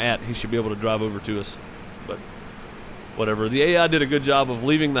 wherever I'm at, he should be able to drive over to us. But whatever. The AI did a good job of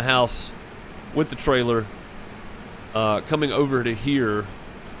leaving the house with the trailer, coming over to here,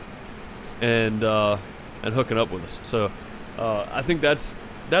 and hooking up with us. So I think that's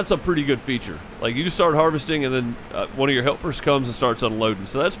a pretty good feature. Like, you just start harvesting and then one of your helpers comes and starts unloading.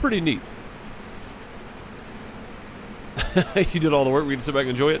 So that's pretty neat. You did all the work. We can sit back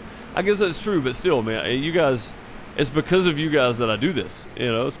and enjoy it. I guess that's true, but still, man, you guys, it's because of you guys that I do this.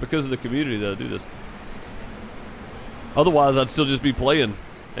 You know, it's because of the community that I do this. Otherwise, I'd still just be playing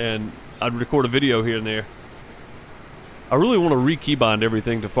and I'd record a video here and there. I really want to re-keybind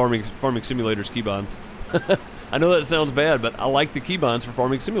everything to Farming Simulator's keybinds. I know that sounds bad, but I like the keybinds for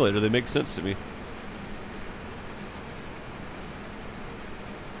Farming Simulator. They make sense to me.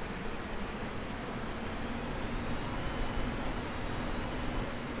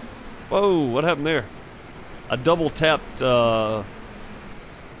 Whoa, what happened there? I double tapped the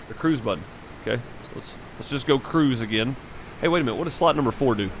cruise button. Okay, so let's just go cruise again. Hey, wait a minute. What does slot number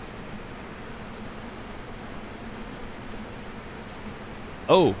 4 do?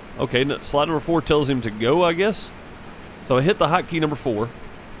 Oh, okay. Slot number 4 tells him to go, I guess. So I hit the hotkey number 4.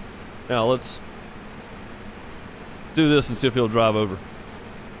 Now let's do this and see if he'll drive over.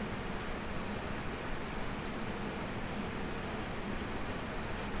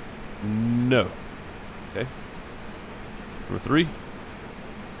 No. Okay. Number 3.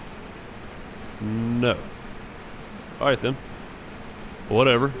 No. Alright then.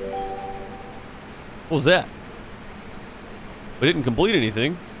 Whatever. What was that? We didn't complete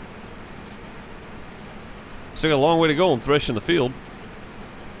anything. Still got a long way to go on threshing the field.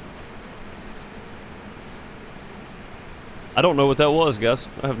 I don't know what that was, guys.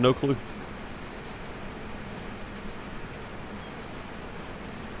 I have no clue.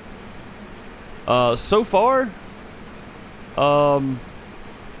 So far, Bob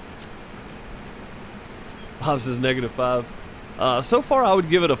says -5. So far, I would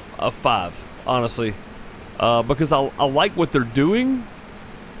give it a 5, honestly. because I like what they're doing.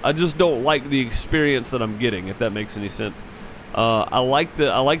 I just don't like the experience that I'm getting, if that makes any sense. I like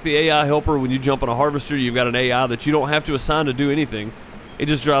the AI helper. When you jump on a harvester, you've got an AI that you don't have to assign to do anything. It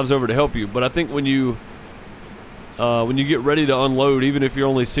just drives over to help you. But I think when you get ready to unload, even if you're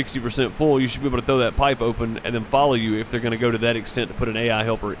only 60% full, you should be able to throw that pipe open and then follow you if they're going to go to that extent to put an AI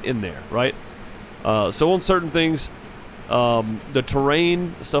helper in there, right? So on certain things, the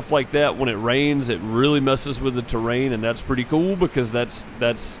terrain, stuff like that, when it rains, it really messes with the terrain, and that's pretty cool because that's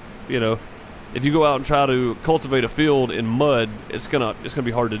you know, if you go out and try to cultivate a field in mud, it's gonna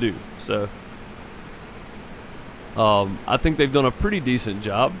be hard to do. So I think they've done a pretty decent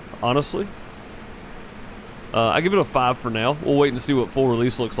job, honestly. I give it a 5 for now. We'll wait and see what full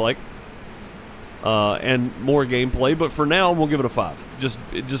release looks like, and more gameplay. But for now, we'll give it a 5.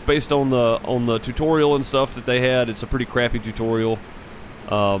 Just based on the tutorial and stuff that they had. It's a pretty crappy tutorial.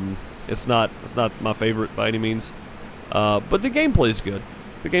 It's not my favorite by any means. But the gameplay is good.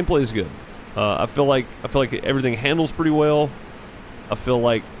 The gameplay is good. I feel like everything handles pretty well. I feel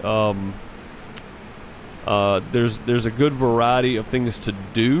like there's a good variety of things to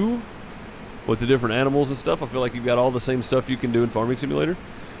do with the different animals and stuff. I feel like you've got all the same stuff you can do in Farming Simulator.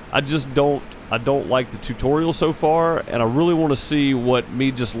 I don't like the tutorial so far, and I really want to see what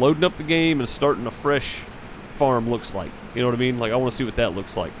me just loading up the game and starting a fresh farm looks like. You know what I mean? Like, I want to see what that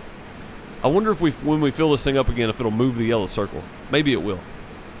looks like. I wonder if when we fill this thing up again, if it'll move the yellow circle. Maybe it will.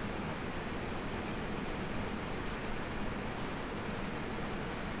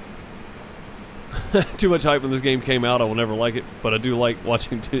 Too much hype when this game came out. I will never like it, but I do like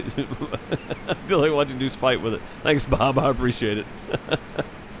watching. I do like watching Deuce fight with it. Thanks, Bob. I appreciate it.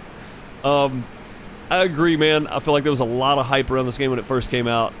 I agree, man. I feel like there was a lot of hype around this game when it first came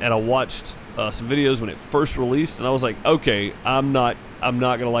out, and I watched some videos when it first released, and I was like, okay, I'm not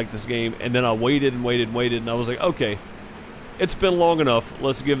gonna like this game. And then I waited and waited and waited, and I was like, okay, it's been long enough.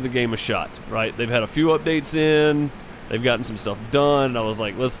 Let's give the game a shot. Right? They've had a few updates in. They've gotten some stuff done, and I was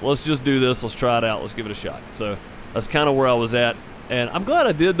like, let's just do this. Let's try it out. Let's give it a shot. So that's kind of where I was at, and I'm glad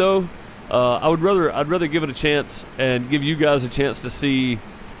I did, though. I'd rather give it a chance and give you guys a chance to see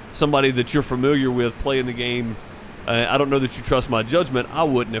somebody that you're familiar with playing the game. I don't know that you trust my judgment. I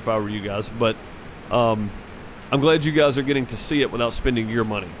wouldn't if I were you guys, but I'm glad you guys are getting to see it without spending your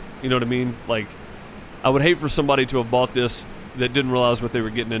money. You know what I mean? Like, I would hate for somebody to have bought this that didn't realize what they were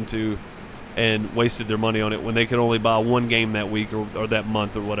getting into and wasted their money on it when they could only buy one game that week or that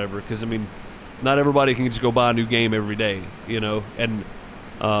month or whatever. Because, I mean, not everybody can just go buy a new game every day, you know. And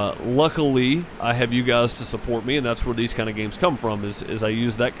luckily, I have you guys to support me, and that's where these kind of games come from. Is I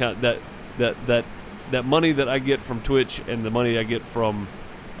use that kind that money that I get from Twitch and the money I get from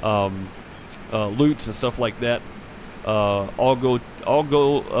loots and stuff like that. All go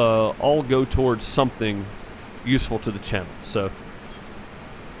towards something useful to the channel. So.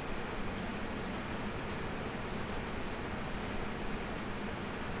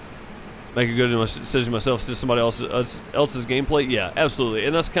 Make a good decision myself to somebody else's gameplay. Yeah, absolutely.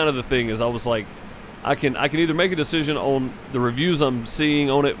 And that's kind of the thing, is I was like, I can either make a decision on the reviews I'm seeing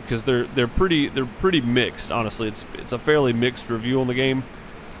on it, because they're pretty mixed. Honestly, it's a fairly mixed review on the game.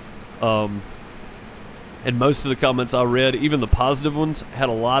 And most of the comments I read, even the positive ones, had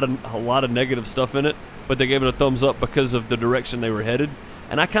a lot of negative stuff in it, but they gave it a thumbs up because of the direction they were headed.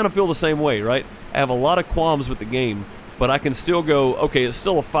 And I kind of feel the same way, right? I have a lot of qualms with the game, but I can still go, okay, it's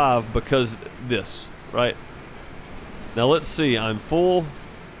still a 5 because this, right? Now let's see, I'm full.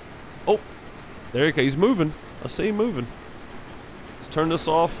 Oh, there he goes. He's moving. I see him moving. Let's turn this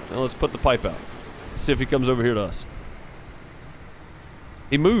off and let's put the pipe out. See if he comes over here to us.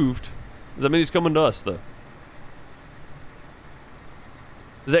 He moved. Does that mean he's coming to us, though?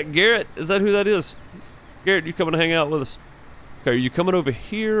 Is that Garrett? Is that who that is? Garrett, you coming to hang out with us? Okay, are you coming over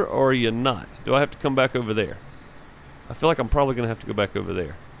here or are you not? Do I have to come back over there? I feel like I'm probably going to have to go back over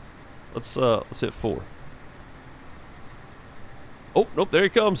there. Let's hit 4. Oh, nope, there he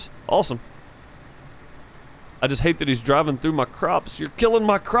comes. Awesome. I just hate that he's driving through my crops. You're killing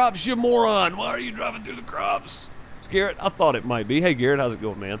my crops, you moron. Why are you driving through the crops? It's Garrett. I thought it might be. Hey, Garrett, how's it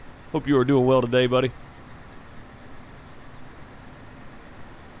going, man? Hope you are doing well today, buddy.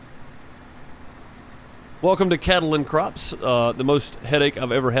 Welcome to Cattle and Crops, the most headache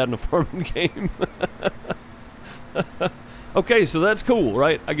I've ever had in a farming game. Okay, so that's cool,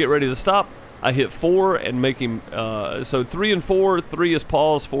 right? I get ready to stop. I hit 4 and make him, so 3 and 4, 3 is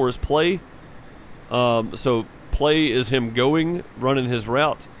pause, 4 is play. So play is him going, running his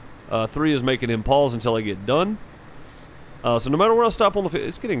route. 3 is making him pause until I get done. So no matter where I stop on the field,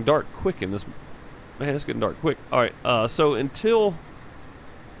 it's getting dark quick in this, man, it's getting dark quick. Alright, so until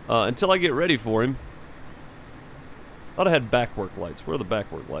I get ready for him, Thought I had back work lights. Where are the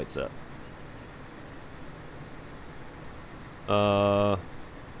back work lights at?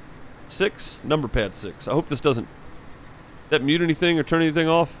 6? Number pad 6. I hope this doesn't... that mute anything or turn anything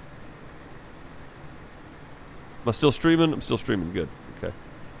off? Am I still streaming? I'm still streaming. Good. Okay.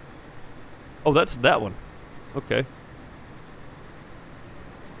 Oh, that's that one. Okay.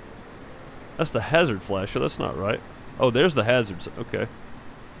 That's the hazard flasher. That's not right. Oh, there's the hazards. Okay.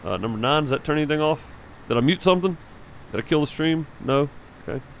 Number 9. Does that turn anything off? Did I mute something? Did I kill the stream? No?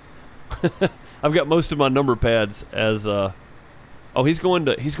 Okay. I've got most of my number pads as, oh, he's going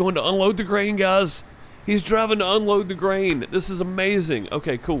to unload the grain, guys. He's driving to unload the grain. This is amazing.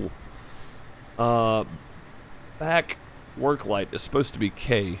 Okay, cool. Back work light is supposed to be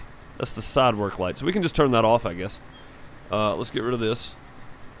K. That's the side work light. So we can just turn that off, I guess. Let's get rid of this.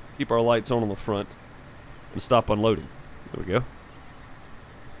 Keep our lights on the front. And stop unloading. There we go.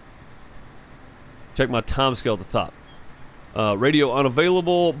 Check my time scale at the top. Radio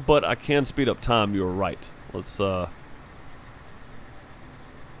unavailable, but I can speed up time. You're right. Let's,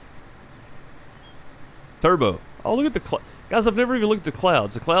 turbo. Oh, look at the guys, I've never even looked at the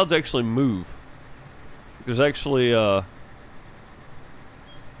clouds. The clouds actually move. There's actually, I'm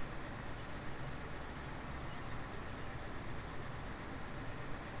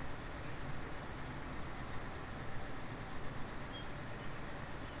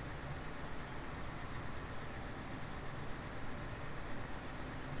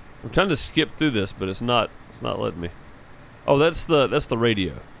trying to skip through this, but it's not letting me. Oh, that's the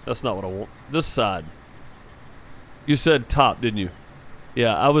radio. That's not what I want. This side. You said top, didn't you?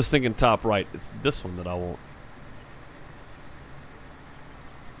 Yeah, I was thinking top right. It's this one that I want.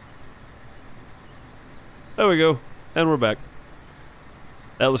 There we go. And we're back.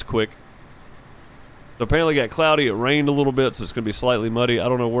 That was quick. So apparently it got cloudy. It rained a little bit, so it's going to be slightly muddy. I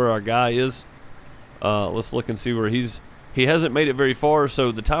don't know where our guy is. Let's look and see where he's... He hasn't made it very far,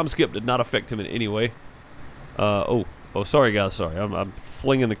 so the time skip did not affect him in any way. Oh, sorry guys, sorry. I'm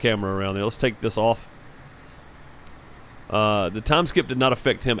flinging the camera around there. Let's take this off. The time skip did not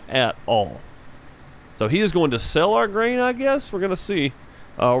affect him at all. So he is going to sell our grain, I guess. We're going to see.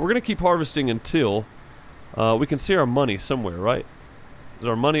 We're going to keep harvesting until we can see our money somewhere, right? Is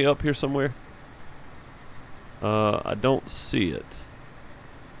our money up here somewhere? I don't see it.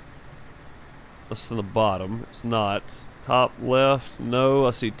 That's to the bottom. It's not. Top left, no.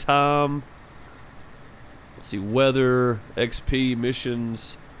 I see time. I see weather, XP,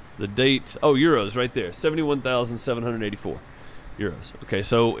 missions, the date. Oh, euros right there. 71,784 euros. Okay,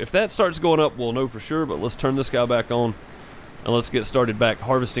 so if that starts going up, we'll know for sure, but let's turn this guy back on and let's get started back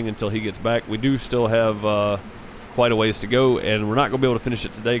harvesting until he gets back. We do still have quite a ways to go, and we're not going to be able to finish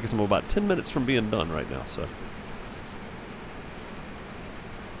it today because I'm about 10 minutes from being done right now, so...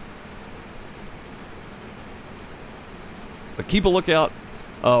 But keep a lookout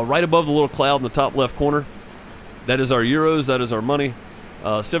right above the little cloud in the top left corner. That is our euros. That is our money.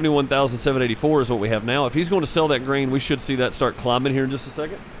 71,784 is what we have now. If he's going to sell that grain, we should see that start climbing here in just a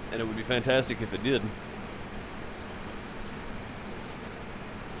second. And it would be fantastic if it did.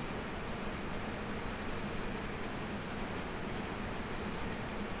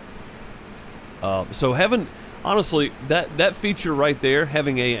 So having, honestly, that feature right there,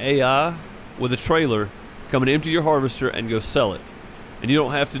 having a AI with a trailer come and empty your harvester and go sell it. And you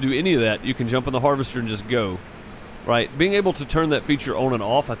don't have to do any of that. You can jump in the harvester and just go. Right? Being able to turn that feature on and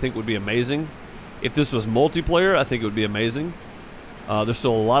off, I think would be amazing. If this was multiplayer, I think it would be amazing. There's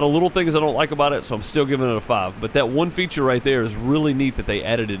still a lot of little things I don't like about it, so I'm still giving it a 5. But that one feature right there is really neat that they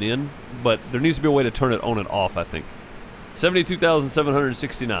added it in. But there needs to be a way to turn it on and off, I think.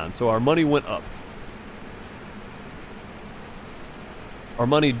 72,769. So our money went up. Our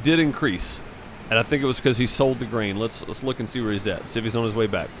money did increase. And I think it was because he sold the grain. Let's look and see where he's at. See if he's on his way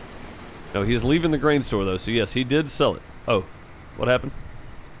back. No, he is leaving the grain store, though. So, yes, he did sell it. Oh, what happened?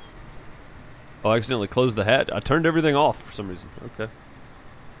 Oh, I accidentally closed the hat. I turned everything off for some reason. Okay.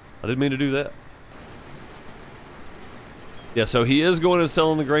 I didn't mean to do that. Yeah, so he is going and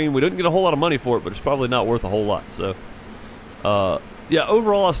selling the grain. We didn't get a whole lot of money for it, but it's probably not worth a whole lot. So, yeah,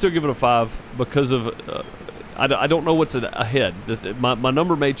 overall, I'll still give it a 5 because of... I don't know what's ahead. My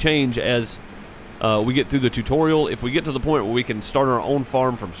number may change as... we get through the tutorial. If we get to the point where we can start our own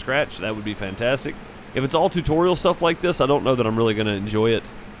farm from scratch, that would be fantastic. If it's all tutorial stuff like this, I don't know that I'm really going to enjoy it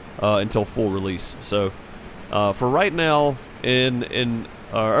until full release. So, for right now, in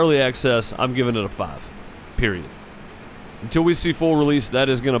early access, I'm giving it a 5. Period. Until we see full release,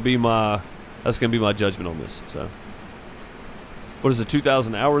 that's going to be my judgment on this. So, what is the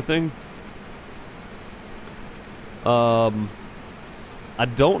 2,000 hour thing? I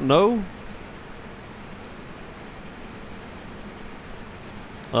don't know.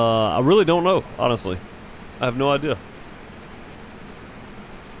 I really don't know, honestly. I have no idea.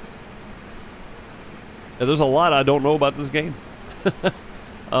 Yeah, there's a lot I don't know about this game.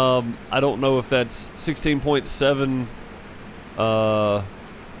 I don't know if that's 16.7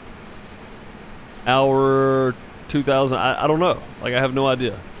 hour 2000. I don't know. Like, I have no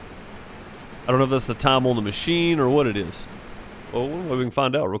idea. I don't know if that's the time on the machine or what it is. Well, we can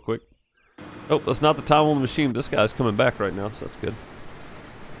find out real quick. Oh, that's not the time on the machine. This guy's coming back right now, so that's good.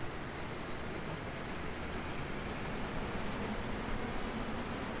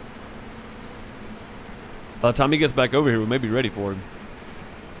 By the time he gets back over here, we may be ready for him.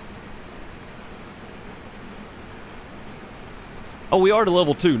 Oh, we are to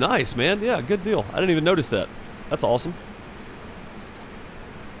level 2. Nice, man. Yeah, good deal. I didn't even notice that. That's awesome.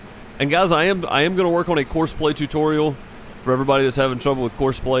 And guys, I am going to work on a course play tutorial for everybody that's having trouble with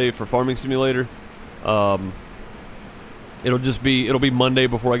course play for Farming Simulator. It'll be Monday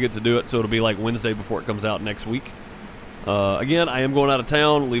before I get to do it, so it'll be like Wednesday before it comes out next week. Again, I am going out of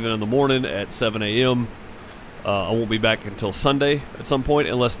town, leaving in the morning at 7 a.m. I won't be back until Sunday at some point,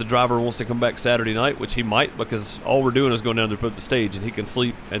 unless the driver wants to come back Saturday night, which he might, because all we're doing is going down there to put up the stage, and he can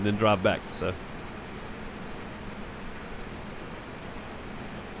sleep and then drive back. So.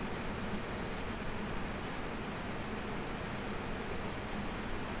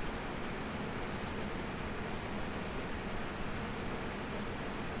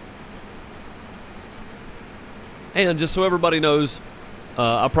 And just so everybody knows,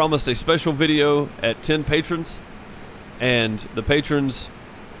 I promised a special video at 10 patrons, and the patrons,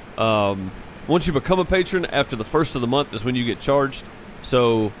 once you become a patron, after the first of the month is when you get charged.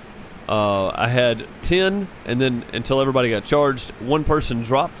 So I had 10, and then until everybody got charged, one person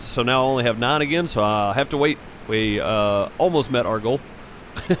dropped, so now I only have 9 again, so I have to wait. We almost met our goal.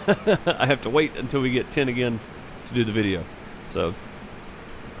 I have to wait until we get 10 again to do the video. So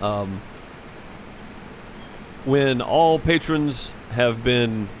when all patrons have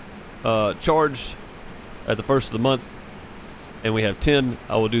been charged at the first of the month, and we have 10,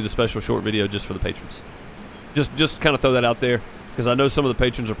 I will do the special short video just for the patrons. Just kind of throw that out there, because I know some of the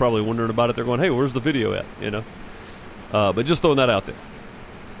patrons are probably wondering about it. They're going, hey, where's the video at? You know, but just throwing that out there.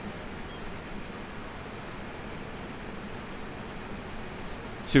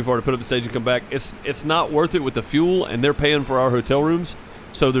 It's too far to put up the stage and come back. It's not worth it with the fuel, and they're paying for our hotel rooms.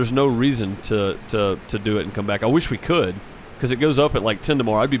 So there's no reason to do it and come back. I wish we could, because it goes up at like 10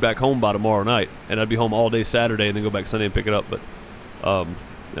 tomorrow. I'd be back home by tomorrow night, and I'd be home all day Saturday and then go back Sunday and pick it up. But,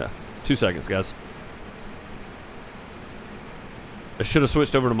 yeah, 2 seconds, guys. I should have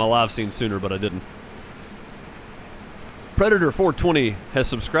switched over to my live scene sooner, but I didn't. Predator420 has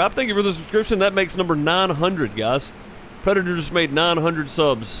subscribed. Thank you for the subscription. That makes number 900, guys. Predator just made 900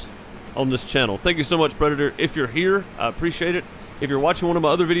 subs on this channel. Thank you so much, Predator. If you're here, I appreciate it. If you're watching one of my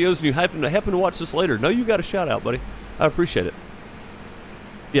other videos and you happen to watch this later, know you got a shout out, buddy. I appreciate it.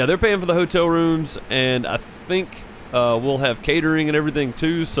 Yeah, they're paying for the hotel rooms, and I think we'll have catering and everything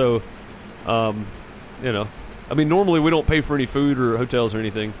too. So, you know, I mean, normally we don't pay for any food or hotels or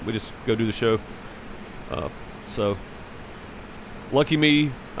anything. We just go do the show. So, lucky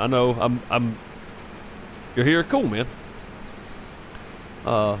me. I know you're here. Cool, man.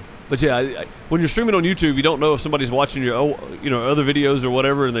 But yeah, when you're streaming on YouTube, you don't know if somebody's watching your, other videos or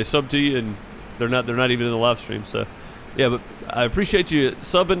whatever, and they sub to you, and they're not even in the live stream. So, yeah, but I appreciate you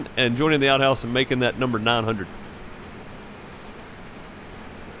subbing and joining the outhouse and making that number 900.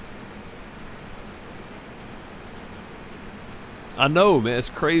 I know, man, it's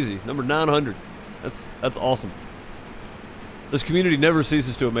crazy. Number 900. That's awesome. This community never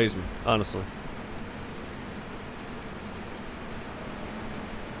ceases to amaze me, honestly.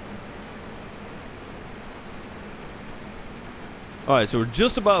 Alright, so we're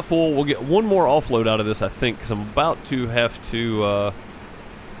just about full. We'll get one more offload out of this, I think, because I'm about to have to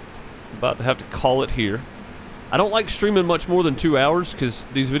call it here. I don't like streaming much more than 2 hours, because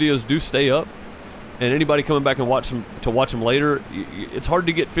these videos do stay up, and anybody coming back and watch them later, it's hard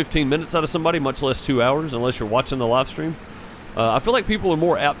to get 15 minutes out of somebody, much less 2 hours, unless you're watching the live stream. I feel like people are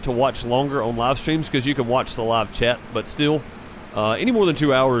more apt to watch longer on live streams, because you can watch the live chat, but still, any more than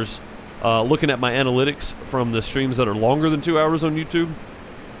 2 hours... looking at my analytics from the streams that are longer than 2 hours on YouTube,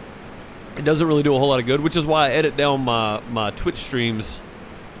 it doesn't really do a whole lot of good, which is why I edit down my Twitch streams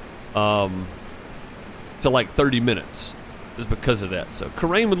to like 30 minutes, is because of that. So,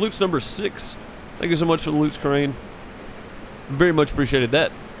 Karain with Loots number 6. Thank you so much for the Loots, Karain. Very much appreciated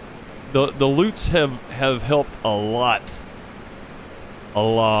that. The Loots have helped a lot. A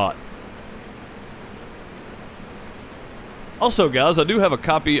lot. Also, guys, I do have a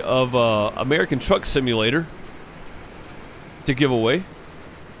copy of American Truck Simulator to give away.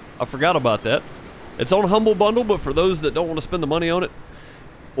 I forgot about that. It's on Humble Bundle, but for those that don't want to spend the money on it,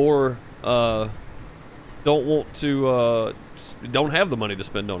 or don't want to, don't have the money to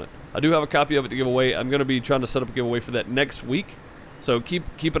spend on it, I do have a copy of it to give away. I'm going to be trying to set up a giveaway for that next week, so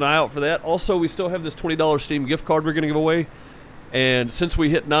keep an eye out for that. Also, we still have this $20 Steam gift card we're going to give away, and since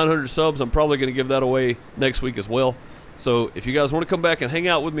we hit 900 subs, I'm probably going to give that away next week as well. So if you guys want to come back and hang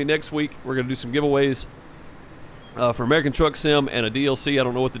out with me next week, we're going to do some giveaways for American Truck Sim and a DLC. I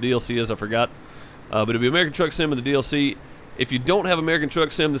don't know what the DLC is, I forgot. But it'll be American Truck Sim and the DLC. If you don't have American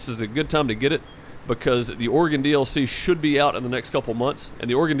Truck Sim, this is a good time to get it, because the Oregon DLC should be out in the next couple months, and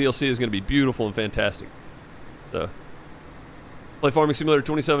the Oregon DLC is going to be beautiful and fantastic. So, play Farming Simulator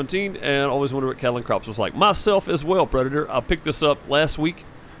 2017, and always wonder what cattle and crops was like. Myself as well, Predator. I picked this up last week,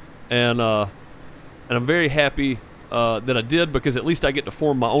 and I'm very happy that I did, because at least I get to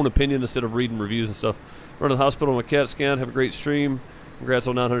form my own opinion instead of reading reviews and stuff. Run to the hospital on a CAT scan. Have a great stream. Congrats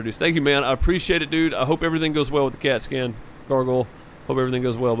on 900 dudes. Thank you, man. I appreciate it, dude. I hope everything goes well with the CAT scan. Gargoyle, hope everything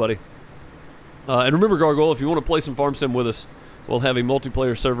goes well, buddy. And remember, Gargoyle, if you want to play some Farm Sim with us, we'll have a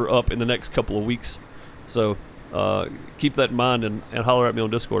multiplayer server up in the next couple of weeks. So keep that in mind, and holler at me on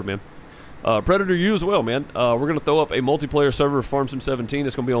Discord, man. Predator, you as well, man. We're going to throw up a multiplayer server for Farm Sim 17.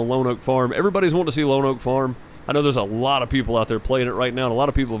 It's going to be on Lone Oak Farm. Everybody's wanting to see Lone Oak Farm. I know there's a lot of people out there playing it right now, and a lot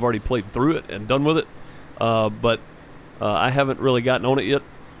of people have already played through it and done with it. But I haven't really gotten on it yet.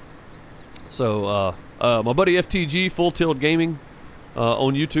 So my buddy FTG, Full Tilt Gaming,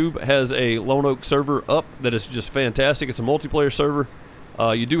 on YouTube, has a Lone Oak server up that is just fantastic. It's a multiplayer server.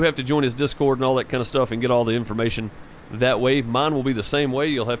 You do have to join his Discord and all that kind of stuff and get all the information that way. Mine will be the same way.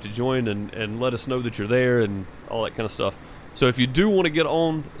 You'll have to join and let us know that you're there and all that kind of stuff. So if you do want to get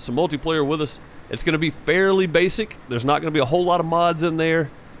on some multiplayer with us, it's going to be fairly basic. There's not going to be a whole lot of mods in there.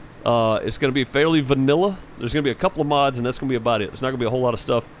 It's going to be fairly vanilla. There's going to be a couple of mods, and that's going to be about it. It's not going to be a whole lot of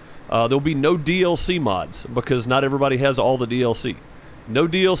stuff. There'll be no DLC mods, because not everybody has all the DLC. No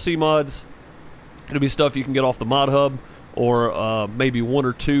DLC mods. It'll be stuff you can get off the mod hub, or maybe one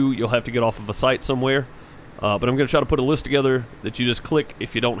or two you'll have to get off of a site somewhere. But I'm going to try to put a list together that you just click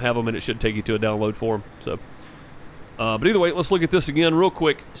if you don't have them, and it should take you to a download form. So, but either way, let's look at this again real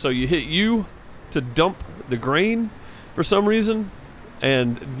quick. So you hit U to dump the grain for some reason,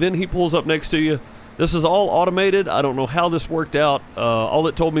 and then he pulls up next to you. This is all automated. I don't know how this worked out. All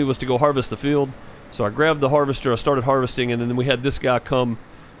it told me was to go harvest the field. So I grabbed the harvester, I started harvesting, and then we had this guy come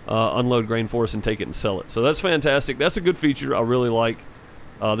unload grain for us and take it and sell it. So that's fantastic. That's a good feature I really like.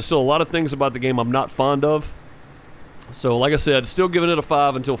 There's still a lot of things about the game I'm not fond of. So like I said, still giving it a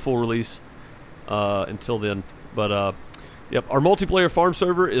 5 until full release. Until then. But yep, our multiplayer farm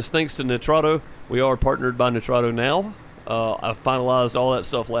server is thanks to Nitrado. We are partnered by Nitrado now. I finalized all that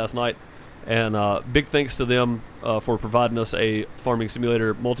stuff last night. And big thanks to them for providing us a Farming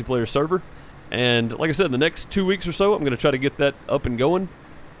Simulator multiplayer server. And like I said, in the next 2 weeks or so, I'm going to try to get that up and going.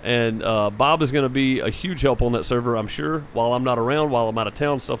 And Bob is going to be a huge help on that server, I'm sure, while I'm not around, while I'm out of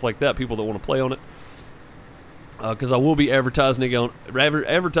town, stuff like that, people that want to play on it. Because I will be advertising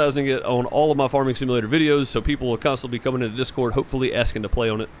it on all of my Farming Simulator videos, so people will constantly be coming into Discord, hopefully asking to play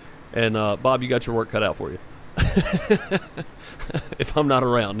on it. And Bob, you got your work cut out for you. If I'm not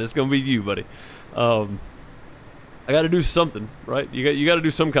around, it's going to be you, buddy. I got to do something, right? You got to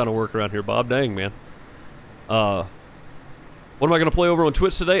do some kind of work around here, Bob. Dang, man. What am I going to play over on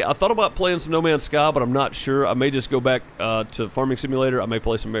Twitch today? I thought about playing some No Man's Sky, but I'm not sure. I may just go back to Farming Simulator. I may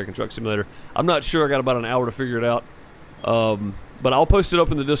play some American Truck Simulator. I'm not sure. I got about an hour to figure it out. But I'll post it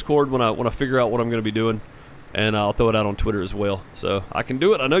up in the Discord when I figure out what I'm going to be doing, and I'll throw it out on Twitter as well. So I can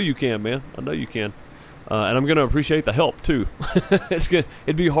do it. I know you can, man. I know you can. And I'm going to appreciate the help, too.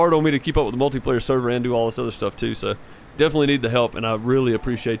 It'd be hard on me to keep up with the multiplayer server and do all this other stuff, too. So definitely need the help, and I really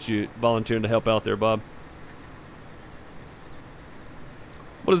appreciate you volunteering to help out there, Bob.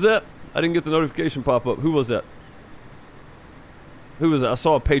 What is that? I didn't get the notification pop up. Who was that? Who was that? I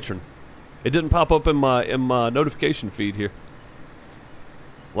saw a patron. It didn't pop up in my notification feed here.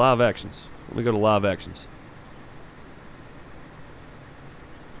 Live actions. Let me go to live actions.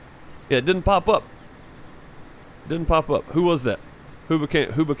 Yeah, it didn't pop up. Didn't pop up. Who was that? Who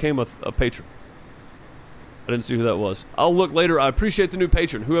became a patron? I didn't see who that was. I'll look later. I appreciate the new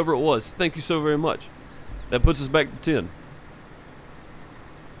patron, whoever it was. Thank you so very much. That puts us back to 10.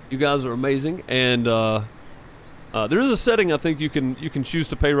 You guys are amazing, and there is a setting I think you can choose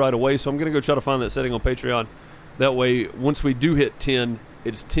to pay right away. So I'm gonna go try to find that setting on Patreon. That way, once we do hit 10,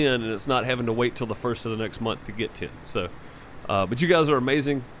 it's 10, and it's not having to wait till the first of the next month to get 10. So, but you guys are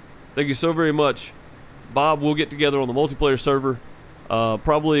amazing. Thank you so very much. Bob, we'll get together on the multiplayer server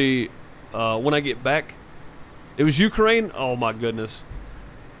probably when I get back. It was Ukraine? Oh my goodness.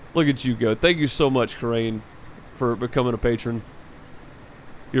 Look at you go. Thank you so much, Corain, for becoming a patron.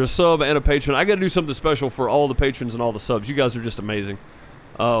 You're a sub and a patron. I got to do something special for all the patrons and all the subs. You guys are just amazing.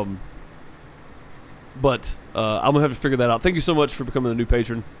 But I'm going to have to figure that out. Thank you so much for becoming a new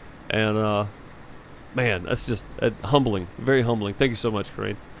patron. And, man, that's just humbling. Very humbling. Thank you so much,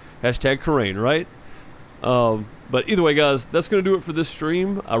 Corain. Hashtag Corain, right? But either way, guys, that's going to do it for this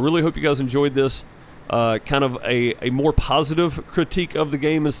stream. I really hope you guys enjoyed this. Kind of a more positive critique of the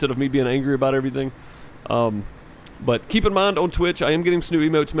game instead of me being angry about everything. But keep in mind, on Twitch, I am getting some new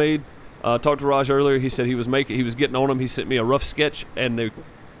emotes made. Talked to Raj earlier. He said he was getting on them. He sent me a rough sketch, and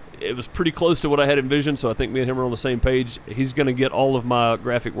it was pretty close to what I had envisioned, so I think me and him are on the same page. He's going to get all of my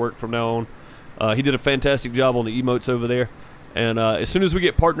graphic work from now on. He did a fantastic job on the emotes over there. And as soon as we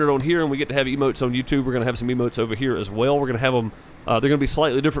get partnered on here and we get to have emotes on YouTube, we're going to have some emotes over here as well. We're going to have them, they're going to be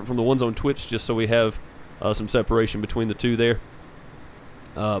slightly different from the ones on Twitch, just so we have some separation between the two there.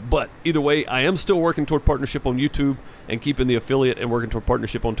 But either way, I am still working toward partnership on YouTube and keeping the affiliate and working toward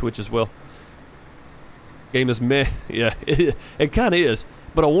partnership on Twitch as well. Game is meh. Yeah, it kind of is.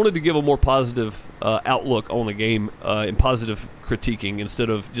 But I wanted to give a more positive outlook on the game and positive critiquing instead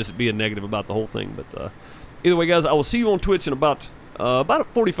of just being negative about the whole thing. But either way, guys, I will see you on Twitch in about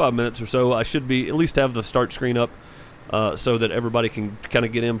 45 minutes or so. I should be at least have the start screen up so that everybody can kind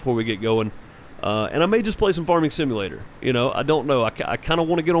of get in before we get going. And I may just play some Farming Simulator. You know, I don't know. I kind of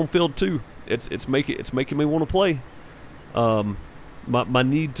want to get on field too. It's making me want to play. My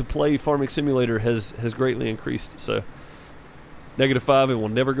need to play Farming Simulator has greatly increased. So -5, it will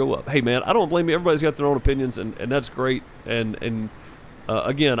never go up. Hey man, I don't blame you. Everybody's got their own opinions, and that's great. And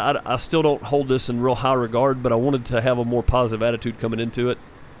again, I still don't hold this in real high regard, but I wanted to have a more positive attitude coming into it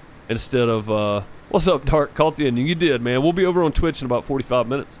instead of what's up, Dark? Caught the ending. You did, man. We'll be over on Twitch in about 45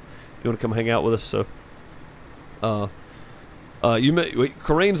 minutes. If you want to come hang out with us, so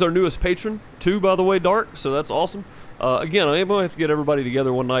Corain's our newest patron too, by the way, Dark. So that's awesome. Again, I am going to have to get everybody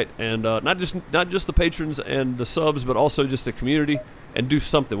together one night, and not just the patrons and the subs, but also just the community, and do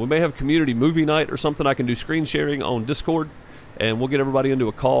something. We may have community movie night or something. I can do screen sharing on Discord, and we'll get everybody into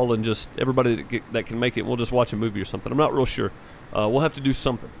a call, and just everybody that can make it. We'll just watch a movie or something. I'm not real sure. We'll have to do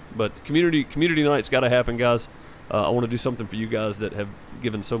something, but community night's got to happen, guys. I want to do something for you guys that have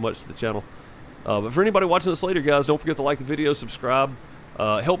given so much to the channel. But for anybody watching this later, guys, don't forget to like the video, subscribe.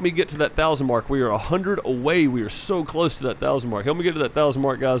 Help me get to that 1,000 mark. We are 100 away. We are so close to that 1,000 mark. Help me get to that 1,000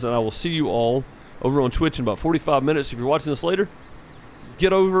 mark, guys, and I will see you all over on Twitch in about 45 minutes. If you're watching this later,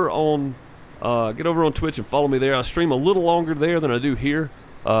 get over on Twitch and follow me there. I stream a little longer there than I do here.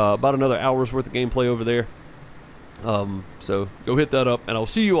 About another hour's worth of gameplay over there. So go hit that up, and I'll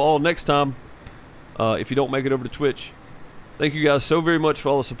see you all next time. If you don't make it over to Twitch, thank you guys so very much for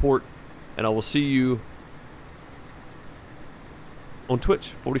all the support, and I will see you on Twitch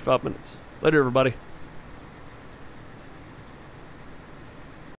 45 minutes. Later, everybody.